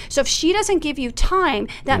likes you. So if she doesn't give you time,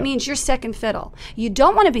 that means you're second fiddle. You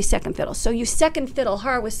don't want to be second fiddle, so you second fiddle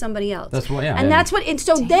her with somebody else. That's what. Yeah. And that's what. And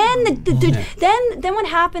so then then what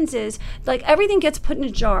happens is like everything gets put in a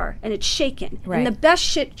jar and it's shaken, and the best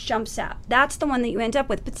shit jumps out. That's the one that you end up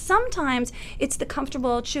with. But sometimes it's the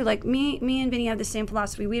comfortable chew. Like me and Vinny have the same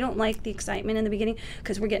philosophy. We don't like the excitement in the beginning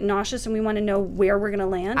because we're getting nauseous and we want to know where we're going to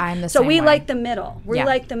land. I'm the so same we way. like the middle. We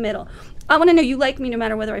like the middle. I want to know you like me no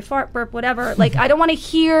matter whether I fart, burp, whatever. Like I don't want to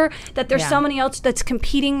hear that there's somebody else that's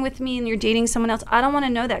competing with me and you're dating someone else. I don't want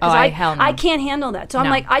to know that because I can't handle that. So I'm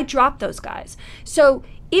like, I drop those guys. So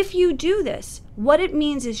if you do this, what it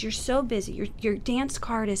means is you're so busy. Your dance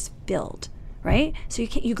card is filled. Right? So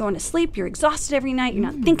you're going to sleep, you're exhausted every night, you're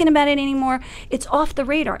not thinking about it anymore. It's off the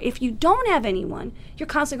radar. If you don't have anyone, you're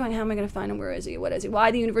constantly going, how am I going to find him? Where is he? What is he?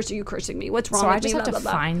 Why the universe are you cursing me? What's wrong with me? So I just have to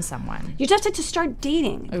find someone. You just have to start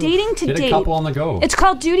dating. Dating to Get date. a couple on the go. It's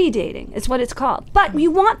called duty dating. It's what it's called. But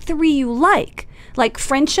you want 3 you like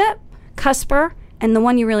friendship, cusper, and the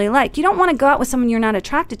one you really like. You don't want to go out with someone you're not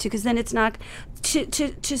attracted to because then it's not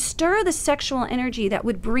to stir the sexual energy that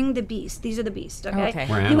would bring the beast. These are the beasts, okay?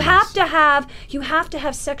 We're You have to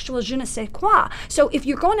have sexual je ne sais quoi. So if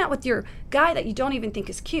you're going out with your guy that you don't even think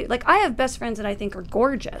is cute, like I have best friends that I think are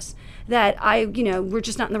gorgeous that we're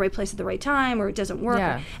just not in the right place at the right time or it doesn't work.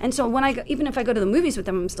 Yeah. And so when even if I go to the movies with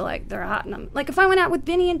them, I'm still like, they're hot. And I'm like, if I went out with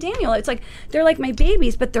Vinny and Daniel, it's like, they're like my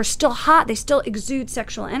babies, but they're still hot. They still exude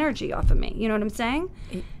sexual energy off of me. You know what I'm saying?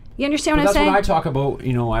 You understand what I'm saying? That's what I talk about.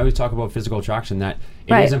 I always talk about physical attraction, that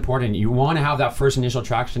it is important. You want to have that first initial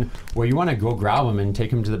attraction where you want to go grab him and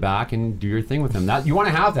take him to the back and do your thing with him. That you want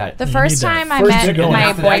to have that. The first time I met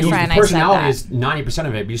my boyfriend, I said personality that. is 90%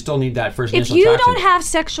 of it, but you still need that first initial attraction. attraction. If you don't have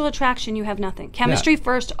sexual attraction, you have nothing. Chemistry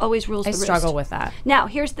first always rules the roost. I struggle with that. Now,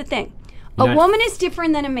 here's the thing. A woman is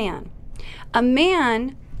different than a man. A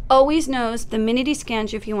man always knows the minute he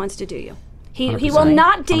scans you if he wants to do you. He will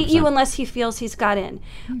not date 100%. You unless he feels he's got in.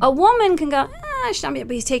 A woman can go,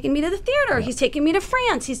 but he's taking me to the theater. Yeah. He's taking me to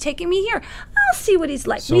France. He's taking me here. I'll see what he's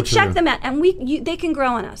like. So we check them out, and they can grow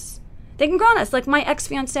on us. They can grow on us. Like my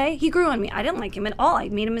ex-fiance, he grew on me. I didn't like him at all. I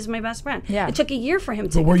made him as my best friend. Yeah. It took a year for him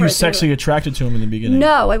to. But were you sexually attracted to him in the beginning?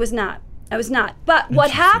 No, I was not. But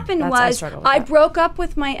what happened was I broke up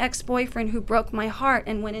with my ex-boyfriend who broke my heart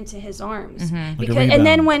and went into his arms. Mm-hmm. And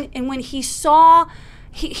then when he saw.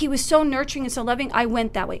 He was so nurturing and so loving. I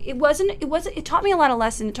went that way. It taught me a lot of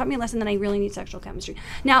lessons. It taught me a lesson that I really need sexual chemistry.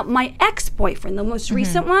 Now, my ex-boyfriend, the most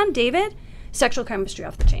recent one, David, sexual chemistry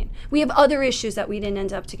off the chain. We have other issues that we didn't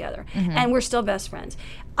end up together, and we're still best friends.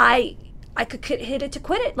 I could hit it to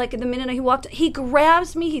quit it. Like the minute he walked, he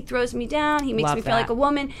grabs me, he throws me down, he makes me feel like a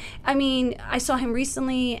woman. I mean, I saw him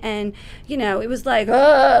recently, and it was like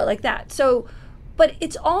that. So, but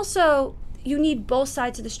it's also. You need both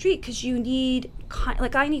sides of the street because you need,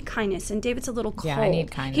 I need kindness, and David's a little cold. Yeah, I need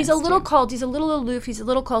kindness. He's a little cold. He's a little aloof. He's a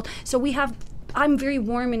little cold. So I'm very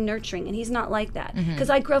warm and nurturing, and he's not like that. Because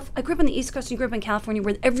I grew up on the East Coast and you grew up in California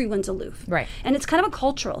where everyone's aloof. Right. And it's kind of a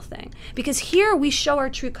cultural thing. Because here we show our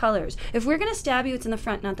true colors. If we're going to stab you, it's in the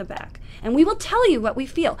front, not the back. And we will tell you what we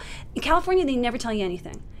feel. In California, they never tell you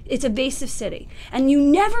anything. It's a evasive city. And you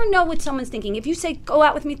never know what someone's thinking. If you say, go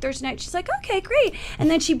out with me Thursday night, she's like, okay, great.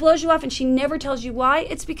 And then she blows you off and she never tells you why.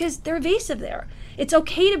 It's because they're evasive there. It's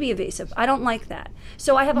okay to be evasive. I don't like that.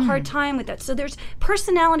 So I have a hard time with that. So there's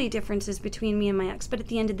personality differences between me and my ex. But at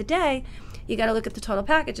the end of the day, you got to look at the total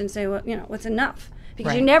package and say, well, what's enough?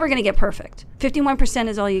 Because you're never going to get perfect. 51%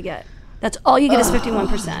 is all you get. That's all you get is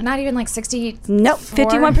 51%. Not even like 60. Nope,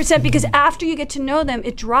 51%, because after you get to know them,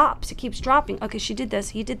 it drops. It keeps dropping. Okay, she did this,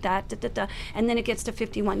 he did that, and then it gets to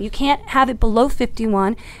 51. You can't have it below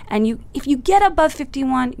 51, and if you get above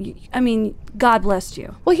 51, God bless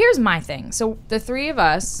you. Well, here's my thing. So the three of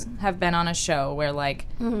us have been on a show where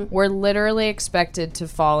we're literally expected to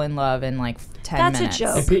fall in love in 10 minutes. That's a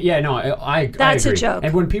joke. I That's agree. a joke.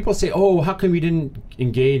 And when people say, oh, how come you didn't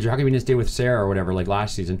engage, or how come you didn't stay with Sarah or whatever, like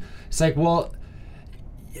last season, it's like, well,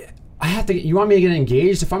 I have to. You want me to get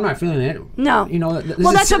engaged if I'm not feeling it? No.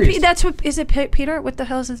 That's what is it. Peter? What the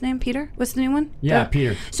hell is his name? Peter? What's the new one? Yeah,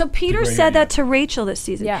 Peter. So Peter said that to Rachel this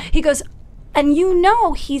season. Yeah. He goes, and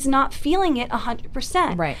he's not feeling it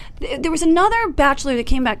 100%. Right. There was another bachelor that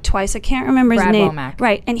came back twice. I can't remember his name. Brad Womack.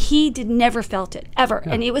 Right, and he never felt it ever,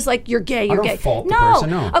 and it was like, you're gay, you're gay. I don't fault the person,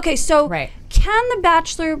 no. Okay, so can the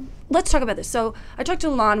bachelor let's talk about this. So I talked to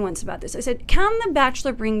Lon once about this. I said, can The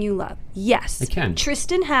Bachelor bring you love? Yes. It can.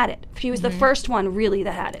 Tristan had it. He was the first one really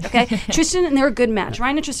that had it, okay? Tristan, and they're a good match.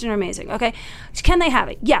 Ryan and Tristan are amazing, okay? Can they have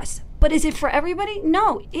it? Yes. But is it for everybody?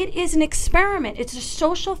 No. It is an experiment. It's a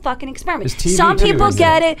social fucking experiment. It's TV Some too, people isn't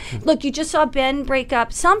get it? it. Look, you just saw Ben break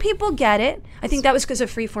up. Some people get it. I think that was because of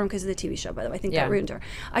Freeform, because of the TV show, by the way. I think that ruined her.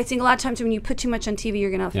 I think a lot of times when you put too much on TV, you're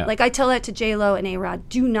going to... Like, I tell that to J-Lo and A-Rod.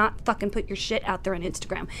 Do not fucking put your shit out there on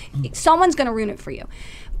Instagram. Someone's going to ruin it for you.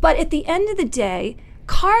 But at the end of the day,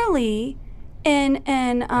 Carly and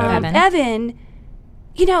Evan,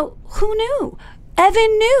 you know, who knew?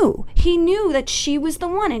 Evan knew. He knew that she was the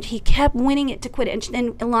one, and he kept winning it to quit it.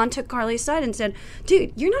 And Alon took Carly's side and said,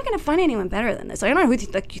 dude, you're not going to find anyone better than this. Like, I don't know who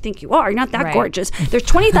you think you are. You're not that gorgeous. There's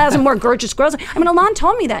 20,000 more gorgeous girls. I mean, Alon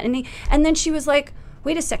told me that. And then she was like,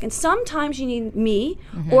 wait a second. Sometimes you need me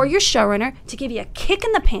or your showrunner to give you a kick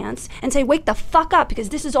in the pants and say, wake the fuck up, because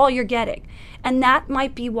this is all you're getting. And that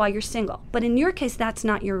might be why you're single. But in your case, that's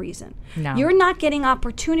not your reason. No. You're not getting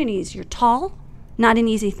opportunities. You're tall. Not an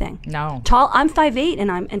easy thing. No. Tall, I'm 5'8",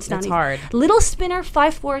 and it's not It's easy. hard. Little spinner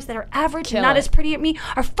 5'4s that are average and not as pretty at me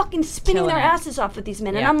are fucking spinning their asses off with these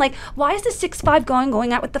men. And I'm like, why is the 6'5"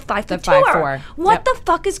 going out with the 5'2"? 5'4". What the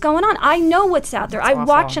fuck is going on? I know what's out there. I awful.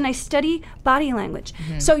 watch and I study body language.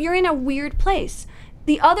 So you're in a weird place.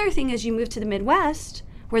 The other thing is you move to the Midwest,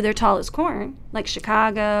 where they're tall as corn, like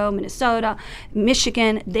Chicago, Minnesota,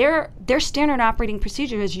 Michigan. Their standard operating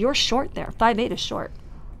procedure is you're short there. 5'8" is short.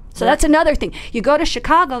 So that's another thing. You go to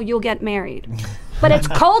Chicago, you'll get married. But it's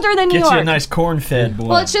colder than New York. Get you a nice corn-fed boy.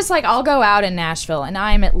 Well, it's just like I'll go out in Nashville and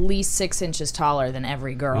I'm at least 6 inches taller than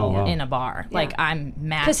every girl in a bar. Like, I'm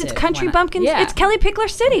massive. Because it's country bumpkins. It's Kelly Pickler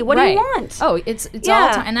City. What do you want? Oh, it's all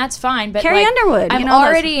time, and that's fine. But Carrie like, Underwood. I'm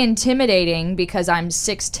already intimidating because I'm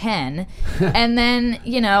 6'10", and then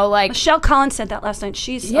like Michelle Collins said that last night.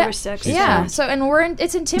 She's over 6. Yeah. So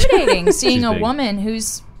it's intimidating seeing a big. woman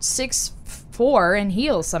who's 6'4" in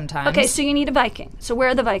heels sometimes. Okay, so you need a Viking. So where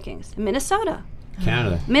are the Vikings? Minnesota.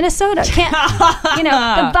 Canada. Minnesota.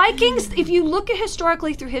 The Vikings, if you look at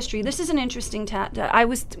historically through history, this is an interesting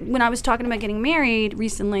when I was talking about getting married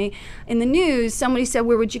recently in the news, somebody said,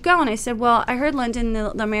 where would you go? And I said, well, I heard London,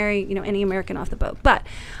 they'll marry, any American off the boat. But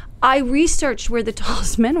I researched where the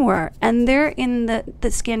tallest men were, and they're in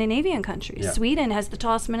the Scandinavian countries. Yeah. Sweden has the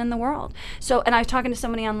tallest men in the world. So, and I was talking to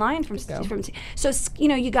somebody online from so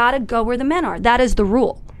you got to go where the men are. That is the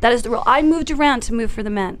rule. That is the rule. I moved around to move for the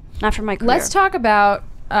men, not for my career. Let's talk about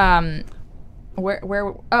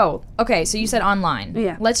where. Oh, okay. So you said online.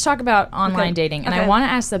 Yeah. Let's talk about online dating, and I want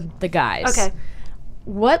to ask the guys. Okay.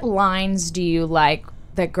 What lines do you like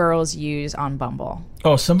that girls use on Bumble?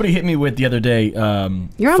 Oh, somebody hit me with the other day.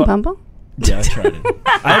 You're on Bumble? Yeah, I tried it.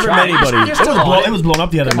 I haven't met anybody. It was blown up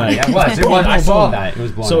the other night. Yeah, it was. I saw that. It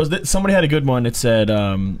was blown up. So somebody had a good one. It said,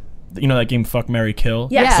 that game Fuck, Marry, Kill?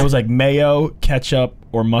 Yes. So it was like mayo, ketchup,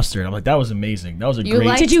 or mustard. I'm like, that was amazing. That was a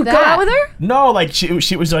great... Did you go out with her? No, like she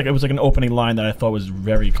was like, it was like an opening line that I thought was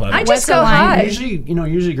very clever. I just go high.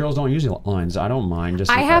 Usually girls don't use lines. I don't mind.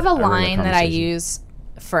 I have a line that I use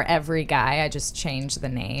for every guy. I just change the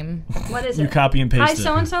name. What is it? You copy and paste Hi, it.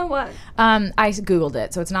 so-and-so, what? I Googled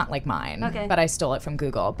it, so it's not like mine. Okay. But I stole it from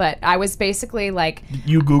Google. But I was basically like...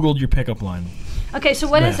 You Googled your pickup line. Okay, so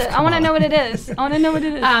what is it? I want to know what it is.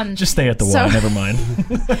 Just stay at the Y, never mind.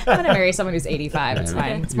 I'm going to marry someone who's 85. It's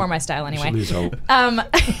fine. It's more my style anyway. Lose hope.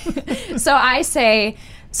 So I say...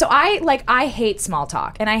 So I hate small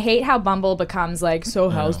talk, and I hate how Bumble becomes like, so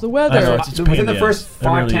how's the weather? Within the first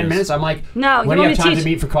 5-10 minutes, I'm like, no, when do you have time to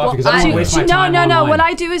meet for coffee? Because I don't want to waste my time online. No. What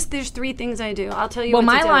I do is there's 3 things I do. I'll tell you. Well, what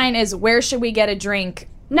my to do. line is, where should we get a drink?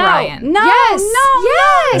 No, Brian. no, yes, no,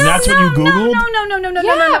 yes. And that's what you Googled? No.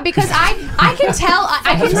 Yeah, because I can tell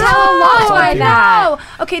a lot by that.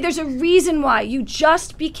 Okay, there's a reason why you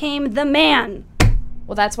just became the man.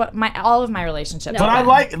 Well, that's what all of my relationships. But I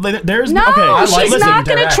like there's no. Okay, She's not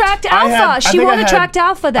going to attract alpha. She won't attract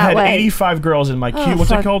alpha that way. I had 85 girls in my queue.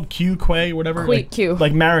 What's it called? Quay, whatever. Q.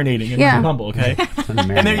 Like marinating in Bumble. Okay.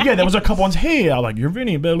 And there was a couple ones. Hey, I like you're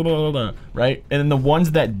Vinny. Blah blah blah blah. Right. And then the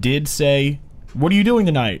ones that did say, what are you doing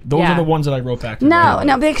tonight? Those are the ones that I wrote back to.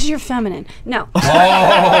 No, because you're feminine. No.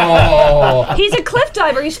 Oh. He's a cliff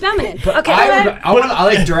diver. He's feminine. Okay. I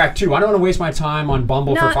like direct too. I don't want to waste my time on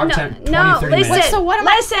Bumble for 5, 10, 20, 30 minutes. So what am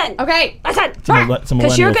listen. Okay. Listen.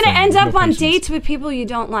 Because you're going to end up on dates with people you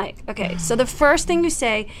don't like. Okay. So the first thing you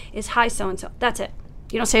say is, hi, so-and-so. That's it.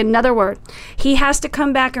 You don't say another word. He has to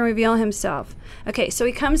come back and reveal himself. Okay, so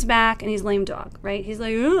he comes back and he's lame dog, right? He's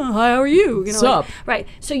like, oh, hi, how are you? What's up? Right.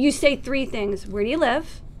 So you say 3 things. Where do you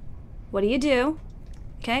live? What do you do?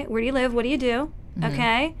 Okay. Where do you live? What do you do? Mm-hmm.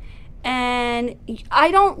 Okay. And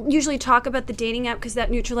I don't usually talk about the dating app because that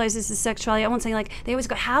neutralizes the sexuality. I won't say, like, they always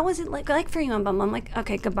go, how is it like for you on Bumble? I'm like,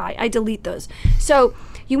 okay, goodbye. I delete those. So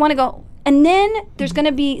you want to go, and then there's going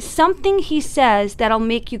to be something he says that'll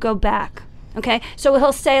make you go back. Okay, so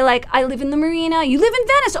he'll say, like, I live in the marina. You live in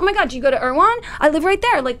Venice. Oh my God, you go to Erewhon? I live right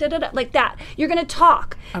there. Like, da-da-da, like that. You're going to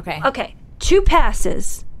talk. Okay, 2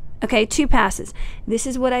 passes. Okay, 2 passes. This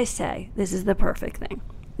is what I say. This is the perfect thing.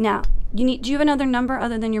 Now, do you have another number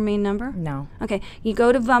other than your main number? No. Okay, you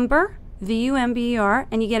go to Vumber, Vumber,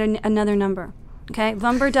 and you get another number. Okay,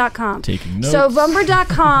 Vumber.com. Taking notes. So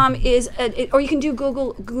Vumber.com is, or you can do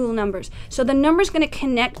Google numbers. So the number's going to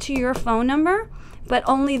connect to your phone number, but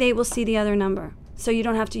only they will see the other number. So you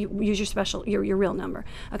don't have to use your real number.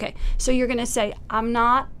 Okay, so you're going to say, I'm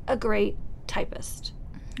not a great typist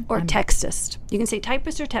or textist. You can say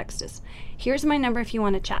typist or textist. Here's my number if you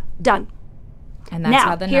want to chat. Done. And that's now,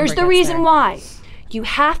 how the number here's the gets reason there. why. You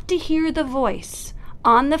have to hear the voice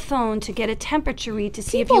on the phone to get a temperature read to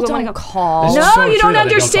see if you want to don't go. call. No, so you true don't that they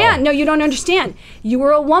don't understand. call. No, you don't understand. You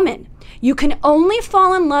are a woman. You can only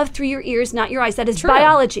fall in love through your ears, not your eyes. That is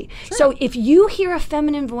biology. So if you hear a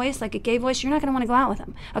feminine voice, like a gay voice, you're not going to want to go out with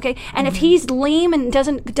him. Okay? And if he's lame and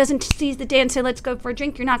doesn't seize the day and say, let's go for a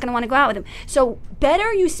drink, you're not going to want to go out with him. So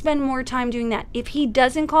better you spend more time doing that. If he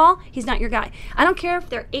doesn't call, he's not your guy. I don't care if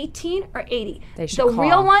they're 18 or 80. They should the call.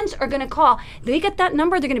 real ones are going to call. They get that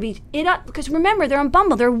number, they're going to be it up. Because remember, they're on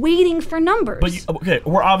Bumble. They're waiting for numbers. But okay,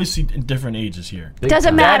 we're obviously in different ages here.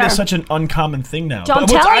 Doesn't matter. That is such an uncommon thing now. So I'm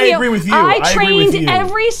Which telling I you, agree with you. I agree trained with you.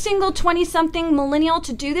 every single 20-something millennial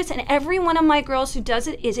to do this, and every one of my girls who does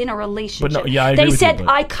it is in a relationship. But no, yeah, I agree they with said, you,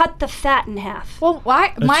 but- I cut the fat in half. Well,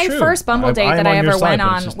 my true. first Bumble date I'm that I on your ever side, went but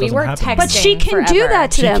it on, just we doesn't were happen. texting. But she can do forever.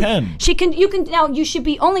 that to She them. can. You can. Now, you should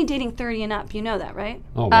be only dating 30 and up. You know that, right?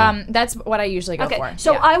 Oh, wow. That's what I usually go Okay, for.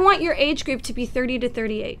 so yeah. I want your age group to be 30 to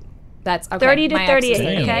 38. That's okay. 30 to My ex is 38,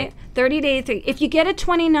 38. okay? 30 to 83. If you get a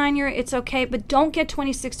 29-year, it's okay, but don't get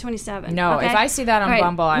 26, 27. No, okay? if I see that on All right.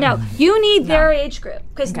 Bumble, I'm... No, you need their age group.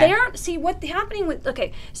 Because Okay. they're... See, what's happening with...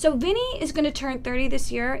 Okay, so Vinny is going to turn 30 this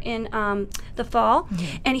year in the fall,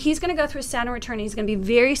 and he's going to go through a Saturn return. He's going to be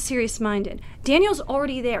very serious-minded. Daniel's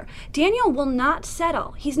already there. Daniel will not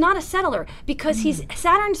settle. He's not a settler because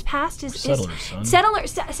Saturn's past his... Settler, son.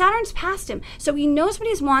 Saturn's past him. So he knows what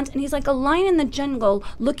he wants, and he's like a lion in the jungle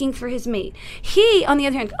looking for his mate. He, on the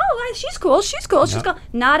other hand, she's cool.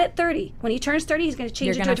 Not at 30. When he turns 30, he's going to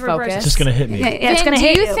change You're it to a gonna reverse. focus? It's just gonna hit me. Yeah, it's Vin, going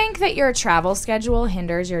to do hit you think that your travel schedule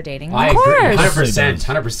hinders your dating I life? agree. course. 100%.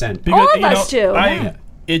 100%. Because, All of us do.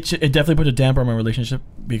 It definitely puts a damper on my relationship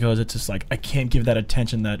because it's just like I can't give that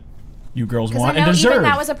attention that you girls Because I want know and deserve. even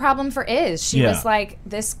that was a problem for Iz. She Yeah. was like,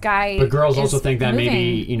 this guy. But girls also is think that moving.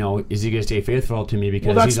 maybe, is he going to stay faithful to me because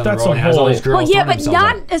Well, that's- he's on the that's road a and has all whole- these girls Well, yeah, throwing but themselves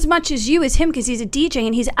not out. as much as you as him because he's a DJ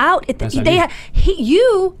and he's out at That's what I mean.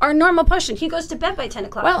 you are a normal person. He goes to bed by 10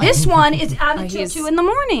 o'clock. Well, this one is out until he's- 2 in the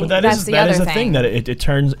morning. But that That's is the that other is the thing. thing that it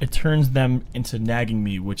turns them into nagging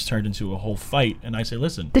me, which turned into a whole fight. And I say,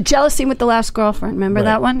 listen, the jealousy with the last girlfriend. Remember right.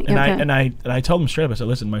 that one? And Okay. I told them straight up. I said,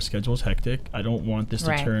 listen, my schedule is hectic. I don't want this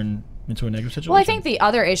Right. to turn into a negative situation. Well, I think the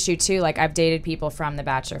other issue too, like I've dated people from the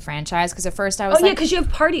Bachelor franchise because at first I was Oh, yeah, like, because you have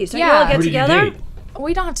parties. Don't you Yeah. all Who get Who did you together? date?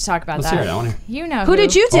 we don't have to talk about Let's that. hear it. I wanna- You know Who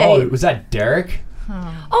did you date? Oh, was that Derek?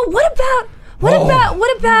 Oh, what about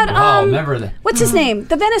Wow, remember that. what's his name?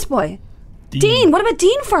 The Venice boy. Dean. What about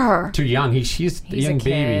Dean for her? Too young. She's a young a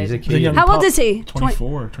baby. kid. He's a The kid. young How old pup, is he?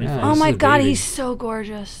 24, 25. Yeah. Oh This my is a God, baby. he's so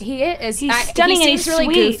gorgeous. He is. He's stunning He and seems he's really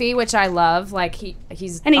sweet. goofy, which I love. Like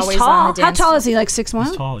he's And he's always tall. on the How dance tall is he? Like 6'1"?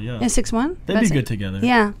 He's tall, yeah. Yeah, 6'1"? They'd be good together.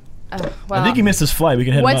 Yeah. I think he missed his flight. We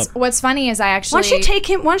can hit him up. What's funny is I Why actually don't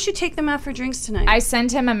you take them out for drinks tonight? I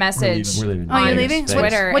sent him a message We're leaving. Oh, you're on leaving?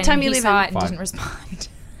 Twitter. What time and you he leaving? saw it and 5. didn't respond.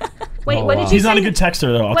 Wait, Oh, what did wow. you He's not a say? good texter,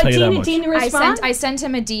 though. I'll What, tell you that Dean much. didn't respond? I sent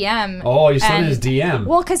him a DM. Oh, you sent and- his DM.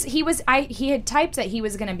 Well, because he had typed that he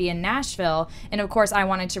was going to be in Nashville, and of course I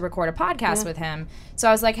wanted to record a podcast with him. So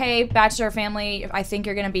I was like, "Hey, Bachelor family, I think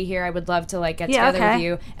you're going to be here. I would love to get together okay. with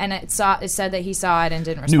you." And it said that he saw it and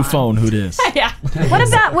didn't respond. New phone, who dis? Yeah.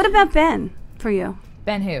 What about Ben for you?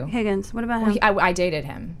 Ben who? Higgins. What about him? I dated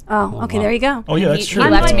him. Oh, okay, wow. there you go. Oh, yeah, that's He true.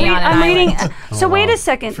 left me on an I'm reading. island. So wait wow. a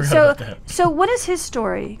second. Forgot So about that. so what is his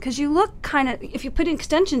story? Because you look kind of. If you put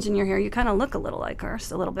extensions in your hair, you kind of look a little like her,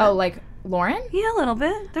 a little bit. Oh, like Lauren? yeah, a little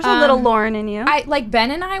bit. There's a little Lauren in you. Ben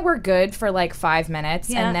and I were good for 5 minutes,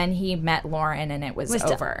 Yeah. and then he met Lauren, and it was Was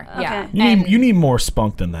over. okay. Yeah, You need more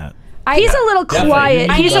spunk than that. He's a little quiet.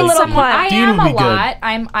 Definitely. He's a little quiet. I Dean am would a be good. lot.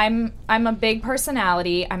 I'm a big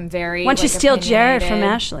personality. I'm very. Why don't you steal Jared from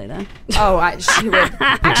opinionated. Ashley then? Oh, she would.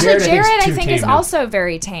 Actually, Jared, Jared, I too think, is tame now. also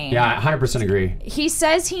very tame. Yeah, 100% agree. He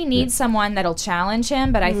says he needs someone that'll challenge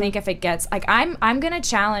him, but I think if it gets like I'm gonna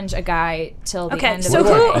challenge a guy till the Okay, end of so the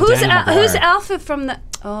What about day. who's Daniel who's McGuire? Alpha from the?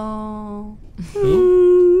 Oh.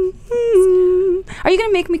 Are you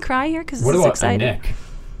gonna make me cry here? Because What this is about exciting. Nick?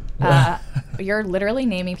 You're literally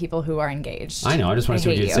naming people who are engaged. I know. I just want to see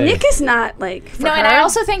what hate you'd you. say. Nick is not like. For No, and her. I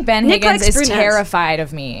also think Ben Nick Higgins likes is brunettes. terrified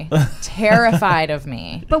of me. Terrified of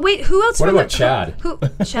me. But wait, who else? What from about the, Chad? Who?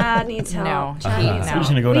 Chad needs help. No, Chad he- needs no. We're just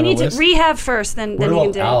gonna go We down need the to list. rehab first, then What we can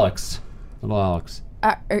about do it. Alex? Little Alex.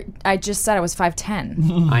 I just said I was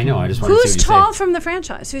 5'10". I know. I just want to see Who's what you tall say. from the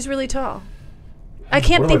franchise? Who's really tall? I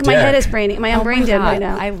can't What think. about My head Derek? is braining. I'm Oh brain my dead God, right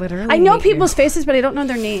now. I literally I know hate you. people's faces, but I don't know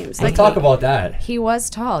their names. Let's talk about that. He was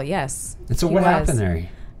tall, yes. And so He what was. happened there?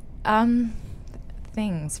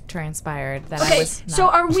 Things transpired that I Okay, was not. so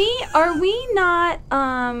are we not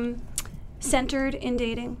centered in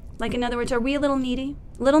dating? Like, in other words, are we a little needy?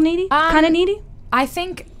 Little needy? Kind of needy? I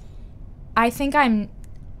think I'm.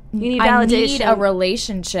 You need I validation. need a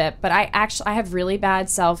relationship, but I have really bad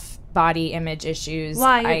body image issues.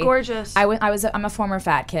 Why? You're gorgeous. I'm a former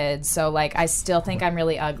fat kid, so like I still think I'm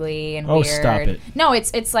really ugly and Oh, weird. stop it. No,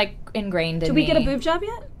 it's like ingrained in Did me. we get a boob job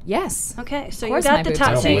yet? Yes. Okay, so Of you course got my the boobs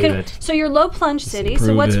top. are So you big. can. So you're low plunge city. So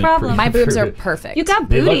Prove what's it, problem? My boobs are Prove it. perfect. You got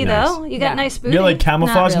They look booty nice. though. You got Yeah. nice booty. You're like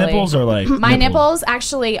camouflage Not really. nipples or like My nipples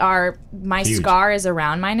actually are. My Huge. scar is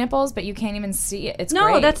around my nipples, but you can't even see it. It's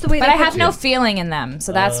No, great. that's the way But they I put have you. no feeling in them,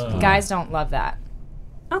 so that's guys don't love that.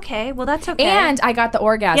 Okay, well that's okay. And I got the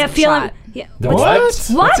orgasm yeah, feeling. shot. Yeah. The What? what? What?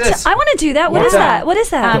 What's this? I want to do that. What What's is that? that? What is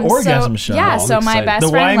that? The orgasm shot. Yeah, Oh, I'm so my excited. best the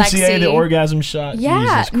friend YMCA, Lexi. the orgasm shot.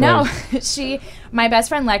 Yeah, Jesus no, Christ. my best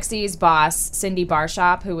friend Lexi's boss, Cindy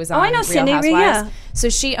Barshop, who was on I know Real Cindy, Housewives. yeah. So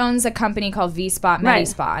she owns a company called V Spot Right.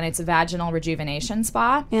 MediSpa, and it's a vaginal rejuvenation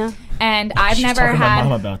spa. Yeah. And I've She's never talking to my had.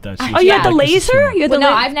 mom about that. Oh, you had the Yeah, laser? You had the Well, no,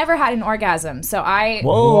 la- I've never had an orgasm. So I.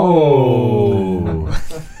 Whoa.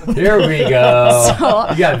 Here we go.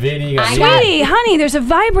 You got Vinny. You got I me. got- Sweetie, honey, there's a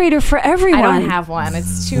vibrator for everyone. I don't have one.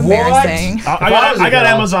 It's too What? embarrassing. I got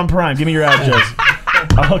Amazon Prime. Give me your address.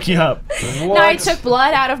 I'll hook you up. No, I took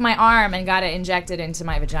blood out of my arm and got it injected into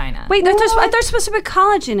my vagina. Wait, there's supposed to be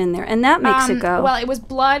collagen in there, and that makes it go. Well, it was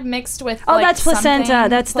blood mixed with. Oh, like, that's placenta. something-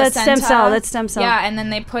 That's stem cell. That's stem cell. Yeah, and then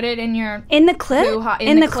they put it in your in the clit? hoo-ha-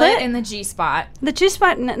 in the clit, clit? in the G spot. The G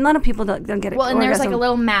spot, a lot of people don't get it. Well, and there's like a orgasm.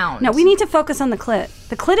 little mound. No, we need to focus on the clit.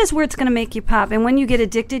 The clit is where it's going to make you pop, and when you get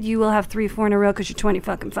addicted, you will have 3, 4 in a row because you're 20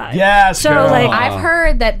 fucking 5. Yes, So girl. like, I've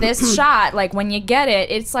heard that this shot, like when you get it,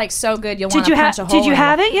 it's like so good you'll want to you ha- punch a hole. did you in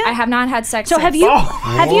have it yet? I have not had sex. so since. have you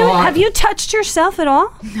What? have you touched yourself at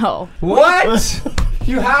all? No. What?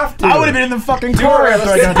 You have to. I would have been in the fucking car after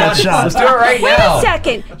I got that shot. Let's do it right Wait now. a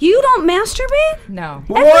second. You don't masturbate? No.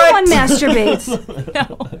 Everyone masturbates.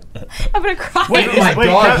 I'm gonna cry. Wait, Oh my wait,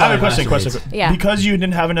 God, I have a how question. masturbates. Yeah. Because you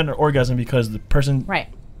didn't have an orgasm because the person Right.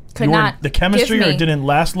 you Could weren't- not. the chemistry give or me. didn't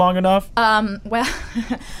last long enough. Well.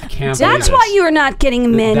 Can't That's believe why this. you are not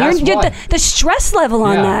getting men. That's You're why. the stress level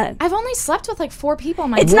on Yeah. that. I've only slept with like 4 people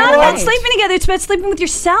in my It's life. not about sleeping together. It's about sleeping with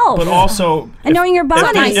yourself. But also, And knowing your body.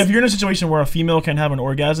 If you're in a situation where a female can have an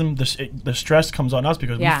orgasm, the stress comes on us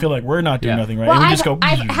because Yeah. we feel like we're not doing Yeah. nothing right. Well, and we I've, just go.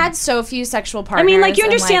 I've had so few sexual partners. I mean, like you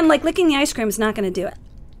and, understand, like licking the ice cream is not going to do it.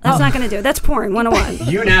 That's not going to do it. That's porn 101.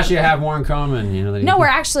 You and Ashley have more in common. You know. No, we're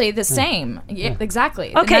actually the same. Yeah, exactly.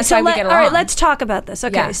 And Okay, that's so why we get all right, along. let's talk about this.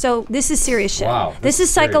 Okay, Yeah. so this is serious shit. Wow, this this is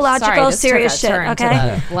is serious. psychological, Sorry, this took serious a shit. turn to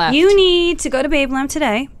Okay, the left. you need to go to Babelam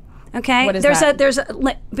today. Okay, What is there's that?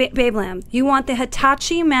 a Babelam. You want the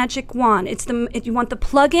Hitachi Magic Wand. You want the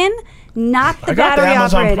plug-in, not the I got the battery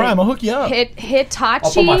Amazon operated. Prime. I'll hook you up. I'll put my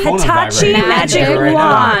Hitachi. phone on Hitachi vibrate. Magic Right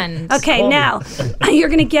now. Wand. Okay, now you're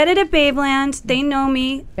gonna get it at Babeland. They know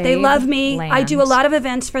me. They love me. I do a Babeland. lot of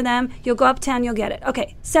events for them. You'll go uptown, you'll get it.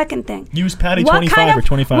 Okay. Second thing. Use Patty What 25 kind or of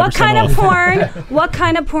 25% What kind of off. porn? What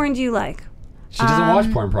kind of porn do you like? She doesn't watch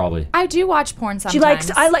porn, probably. I do watch porn sometimes. She likes.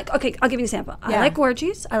 I like. Okay, I'll give you an example. I Yeah. like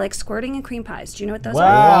orgies. I like squirting and cream pies. Do you know what those are?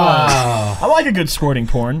 Wow. I like a good squirting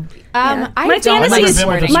porn. I My don't fantasy like is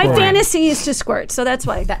squirting. my porn. fantasy is to squirt. So that's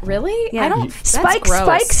why. That really? Yeah. I don't. That's Spike gross.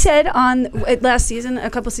 Spike said on last season, a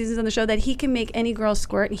couple seasons on the show, that he can make any girl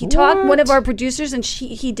squirt. And he taught one of our producers, and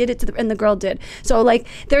he did it and the girl did. So like,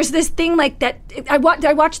 there's this thing like that. I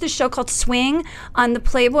watched this show called Swing on the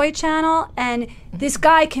Playboy channel, and this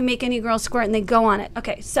guy can make any girl squirt, and they go on it.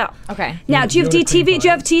 Okay, so Okay. now do you have DTV? Do you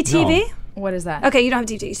have TTV? What is that? Okay, you don't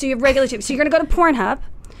have DTV, so you have regular TV. So you're gonna go to Pornhub.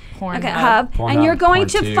 Pornhub. And you're going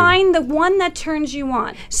to Porn2. find the one that turns you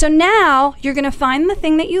on. So now you're going to find the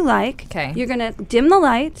thing that you like. Okay. You're going to dim the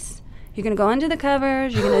lights. You're going to go under the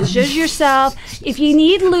covers. You're going to zhuzh yourself. If you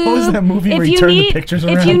need lube, What was that movie where you turn the pictures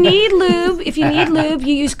around? If you need lube,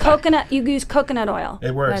 you use coconut. You use coconut oil.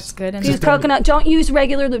 It works. That's good. Use coconut. Don't use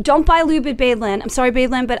regular lube. Don't buy lube at Badeland. I'm sorry,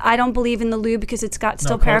 Badeland, but I don't believe in the lube because it's got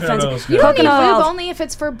still coconut oil paraffins. is good. You don't need Coconut lube oil. only if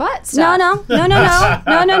it's for butt No, stuff. Do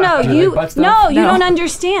you like butt stuff? You don't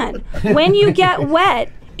understand. When you get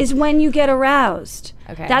wet is when you get aroused.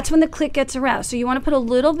 Okay. That's when the clit gets aroused. So you want to put a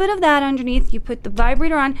little bit of that underneath. You put the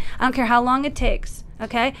vibrator on. I don't care how long it takes.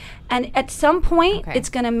 Okay? And at some point, Okay. it's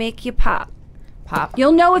going to make you pop. Pop.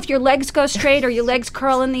 You'll know if your legs go straight or your legs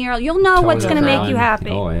curl in the air. You'll know what's going to make you happy.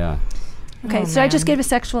 Oh yeah. Okay, so I just gave a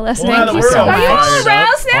sexual lesson. Well, Thank you we're so all much. Are you all fired up.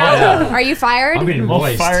 aroused now? Oh, yeah. Are you fired? I'm getting All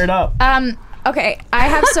moist. fired up. Okay, I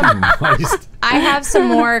have some. Moist. I have some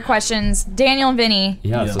more questions. Daniel and Vinny,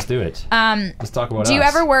 Yes, let's do it. Let's talk about do you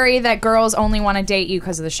us. ever worry that girls only want to date you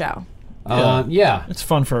because of the show? Yeah. It's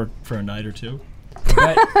fun for a night or two.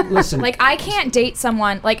 But listen. Like, I can't date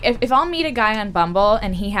someone. Like, if I'll meet a guy on Bumble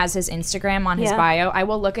and he has his Instagram on his Yeah. bio, I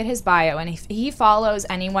will look at his bio, and if he follows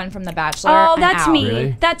anyone from The Bachelor, Oh, I'm that's out. me.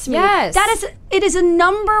 Really? That's me. Yes. It is a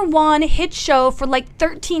 #1 hit show for like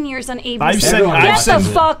 13 years on ABC. I've sent Everyone Get does the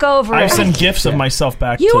it. fuck over I've it. sent gifs of myself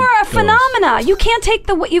back. You to are a girls. phenomena. You can't take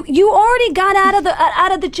the you already got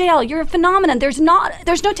out of the jail. You're a phenomenon. There's no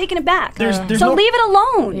taking it back. There's so no- leave it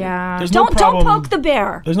alone. Yeah. There's no Don't problem- poke the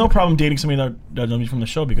bear. There's no problem dating somebody that knows me from the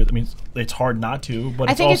show because I mean it's hard not to. But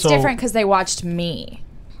I think it's also, different because they watched me.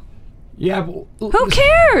 Yeah. But, Who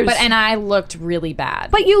cares? And I looked really bad.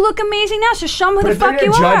 But you look amazing now. So show them who But the if they're fuck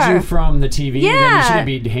gonna you judge are. you from the TV, then Yeah. you shouldn't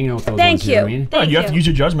be hanging out with those Thank ones. You know what I you. mean? Thank you have to use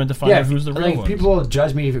your judgment to find out who's the real like one. people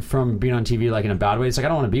judge me from being on TV like in a bad way. It's like I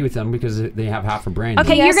don't want to be with them because they have half a brain.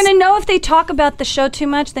 Okay, Yes. you're gonna know if they talk about the show too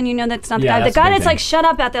much, then you know that's not the Yeah, guy. The that's the guy big that's thing. like, shut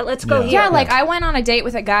up about that. Let's go Yeah. here. yeah, like I went on a date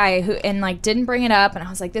with a guy who and like didn't bring it up, and I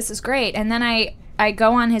was like, this is great. And then I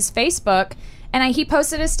go on his Facebook. And he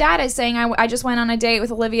posted a status saying, I just went on a date with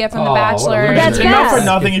Olivia from The Oh, what a Bachelor. loser. That's You know, bad. for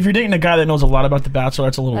nothing, if you're dating a guy that knows a lot about The Bachelor,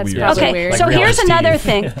 that's a little That's weird. probably Okay, weird. so Like here's Real another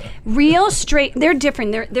Steve. thing. Real straight, they're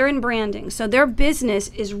different. They're in branding, so their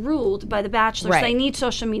business is ruled by The Bachelor. Right. So they need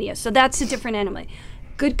social media. So that's a different animal.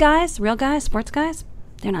 Good guys, real guys, sports guys,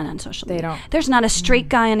 they're not on social media. don't. There's not a straight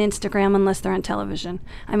guy on Instagram unless they're on television.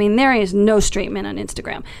 I mean, there is no straight men on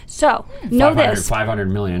Instagram. So know 500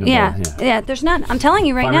 this. million. Yeah, there's none. I'm telling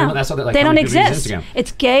you right 500 now. that's what they how don't many people use exist. Instagram.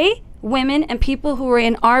 It's gay, women, and people who are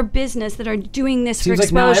in our business that are doing this Seems for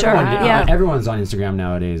like now exposure. everyone's on Instagram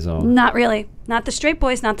nowadays. Though. Not really. Not the straight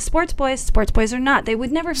boys, not the sports boys. Sports boys are not. They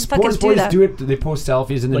would never Sports fucking do boys that. do it. They post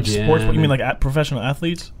selfies in the Like gym. sports, you mean like professional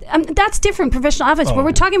athletes? That's different, professional athletes. Oh. But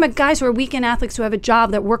we're talking about guys who are weekend athletes who have a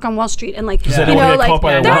job that work on Wall Street and like they you don't know, wanna get like caught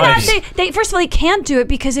by they're their not. wives. They first of all they can't do it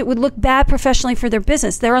because it would look bad professionally for their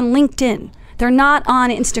business. They're on LinkedIn. They're not on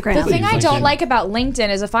Instagram. The thing I don't LinkedIn. like about LinkedIn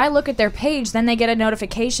is if I look at their page, then they get a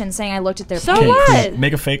notification saying I looked at their So page. what?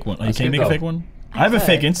 Make a fake one. That's can you good make a though. fake one? I have a could.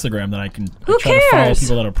 fake Instagram that I can Who try to follow cares?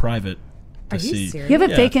 people that are private to Are you see. serious? You have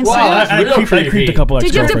a Yeah. fake Instagram. Wow, that's I real creeped creepy. a couple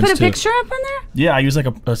Did you have to put a ex-girlfriends, picture too. up on there? Yeah, I use like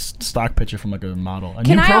a stock picture from like a model. A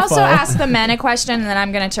Can new I also profile. ask the men a question, and then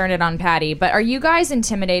I'm going to turn it on Patty? But are you guys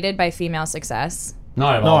intimidated by female success?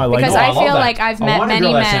 Not at No, all. I like Because it. I love feel that. like I've I met want a many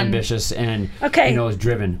girl that's men. ambitious and Okay. is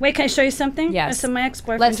driven. Wait, can I show you something? Yes. So my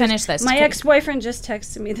ex-boyfriend. Let's finish this. My Can- ex-boyfriend just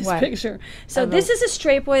texted me this What? picture. So this is a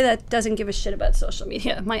straight boy that doesn't give a shit about social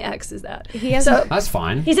media. My ex is that. He has So That's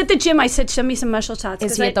fine. he's at the gym. I said, show me some muscle shots.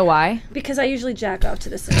 Is 'cause he at the Y? Because I usually jack off to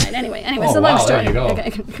this tonight. Anyway, Oh, it's a long wow, story. there you go.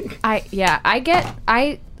 Okay.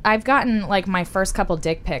 I've gotten like my first couple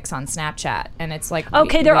dick pics on Snapchat, and it's like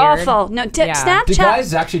Okay, they're weird. awful. No, Yeah. Snapchat. Do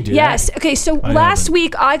guys actually do Yes. that? Okay. So I last haven't.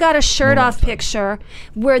 week I got a shirt off picture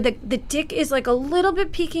where the dick is like a little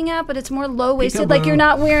bit peeking out, but it's more low waisted. Like you're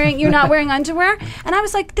not wearing underwear. And I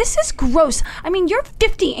was like, this is gross. I mean, you're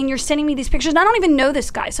 50 and you're sending me these pictures, and I don't even know this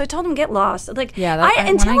guy. So I told him get lost. Like, Yeah, that- when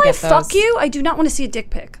until I I get fuck those- you, I do not want to see a dick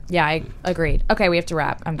pic. Yeah, I agreed. Okay, we have to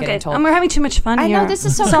wrap. I'm getting Okay, told. we're having too much fun I here. know, this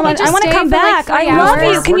is so I fun. want Just to stay come for, like, back. 3 I love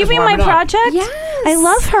hours. you. Can We're you be just my warming up. project? Yes. I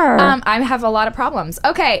love her. I have a lot of problems.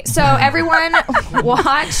 Okay, so everyone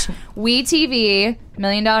watch WeTV, $1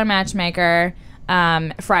 Million Matchmaker,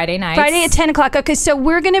 Friday nights. Friday at 10 o'clock. Okay, so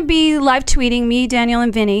we're going to be live tweeting, me, Daniel,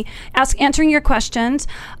 and Vinny, answering your questions.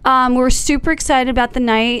 We're super excited about the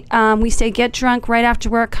night. We say get drunk right after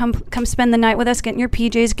work. Come spend the night with us. Get in your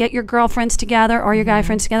PJs. Get your girlfriends together or your guy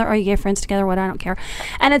friends together or your gay friends together. What, I don't care.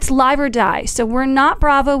 And it's live or die. So we're not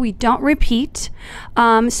Bravo. We don't repeat.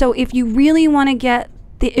 So if you really want to get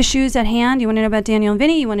the issues at hand, you want to know about Daniel and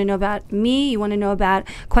Vinny, you want to know about me, you want to know about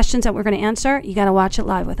questions that we're going to answer, you got to watch it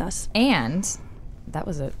live with us. And that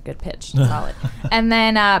was a good pitch. Solid. And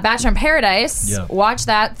then Bachelor in Paradise. Yeah. Watch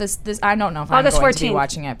that. This I don't know if August I'm going 14th. to be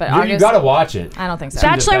watching it, but You got to watch it. I don't think so.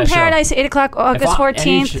 Bachelor in Paradise, 8 o'clock, August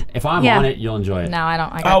 14th. If I'm on it, you'll enjoy it. No, I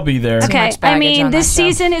don't. I'll be there. Okay, I mean, this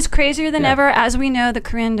season is crazier than ever. As we know, the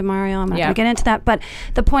Corinne DeMario, I'm not going to get into that, but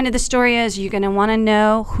the point of the story is you're going to want to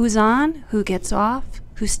know who's on, who gets off,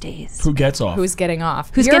 who stays. Who gets off? Who's getting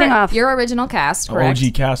off? Who's getting off? Your original cast, correct?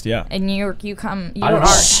 OG cast, yeah. And you are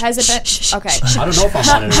hesitant. Okay. I don't know if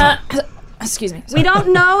I'm on it or not. Excuse me. We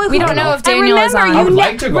don't know. We don't know if Daniel is on. I would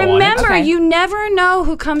like to go on it. Remember, you never know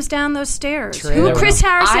who comes down those stairs. True. Who Chris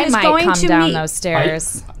Harrison is going to meet. I might come down those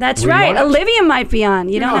stairs. That's right. Olivia might be on.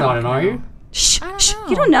 You don't know. You're not on it, are you? Shh.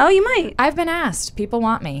 You don't know. You might. I've been asked. People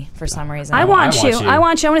want me for some reason. I want you. I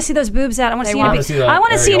want to see those boobs out. I want to see you in a bikini. I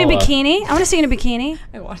want to see you in a bikini. I want to see you in a bikini.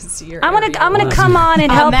 I want to see your. I'm gonna come on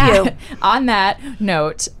and help you. On that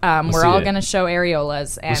note, we're all gonna show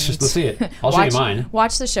areolas and let's see it. I'll show you mine.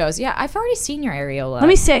 Watch the shows. Yeah, I've already seen your areola. Let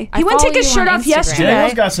me see. He went to take his shirt off yesterday.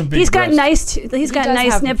 Daniel's got some big He's got breasts. He's got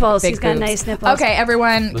nice nipples. He's got nice nipples. Okay,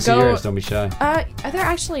 everyone, Let's see yours. Don't be shy.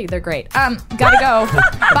 They're great. Gotta go.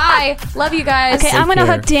 Bye. Love you guys. Okay, I'm gonna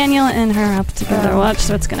hook Daniel and her up together. Watch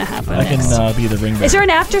what's gonna happen. I can be the ring. Is there an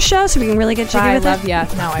after show so we can really get jiggy with it? I love ya.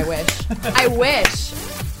 No, I wish. I wish.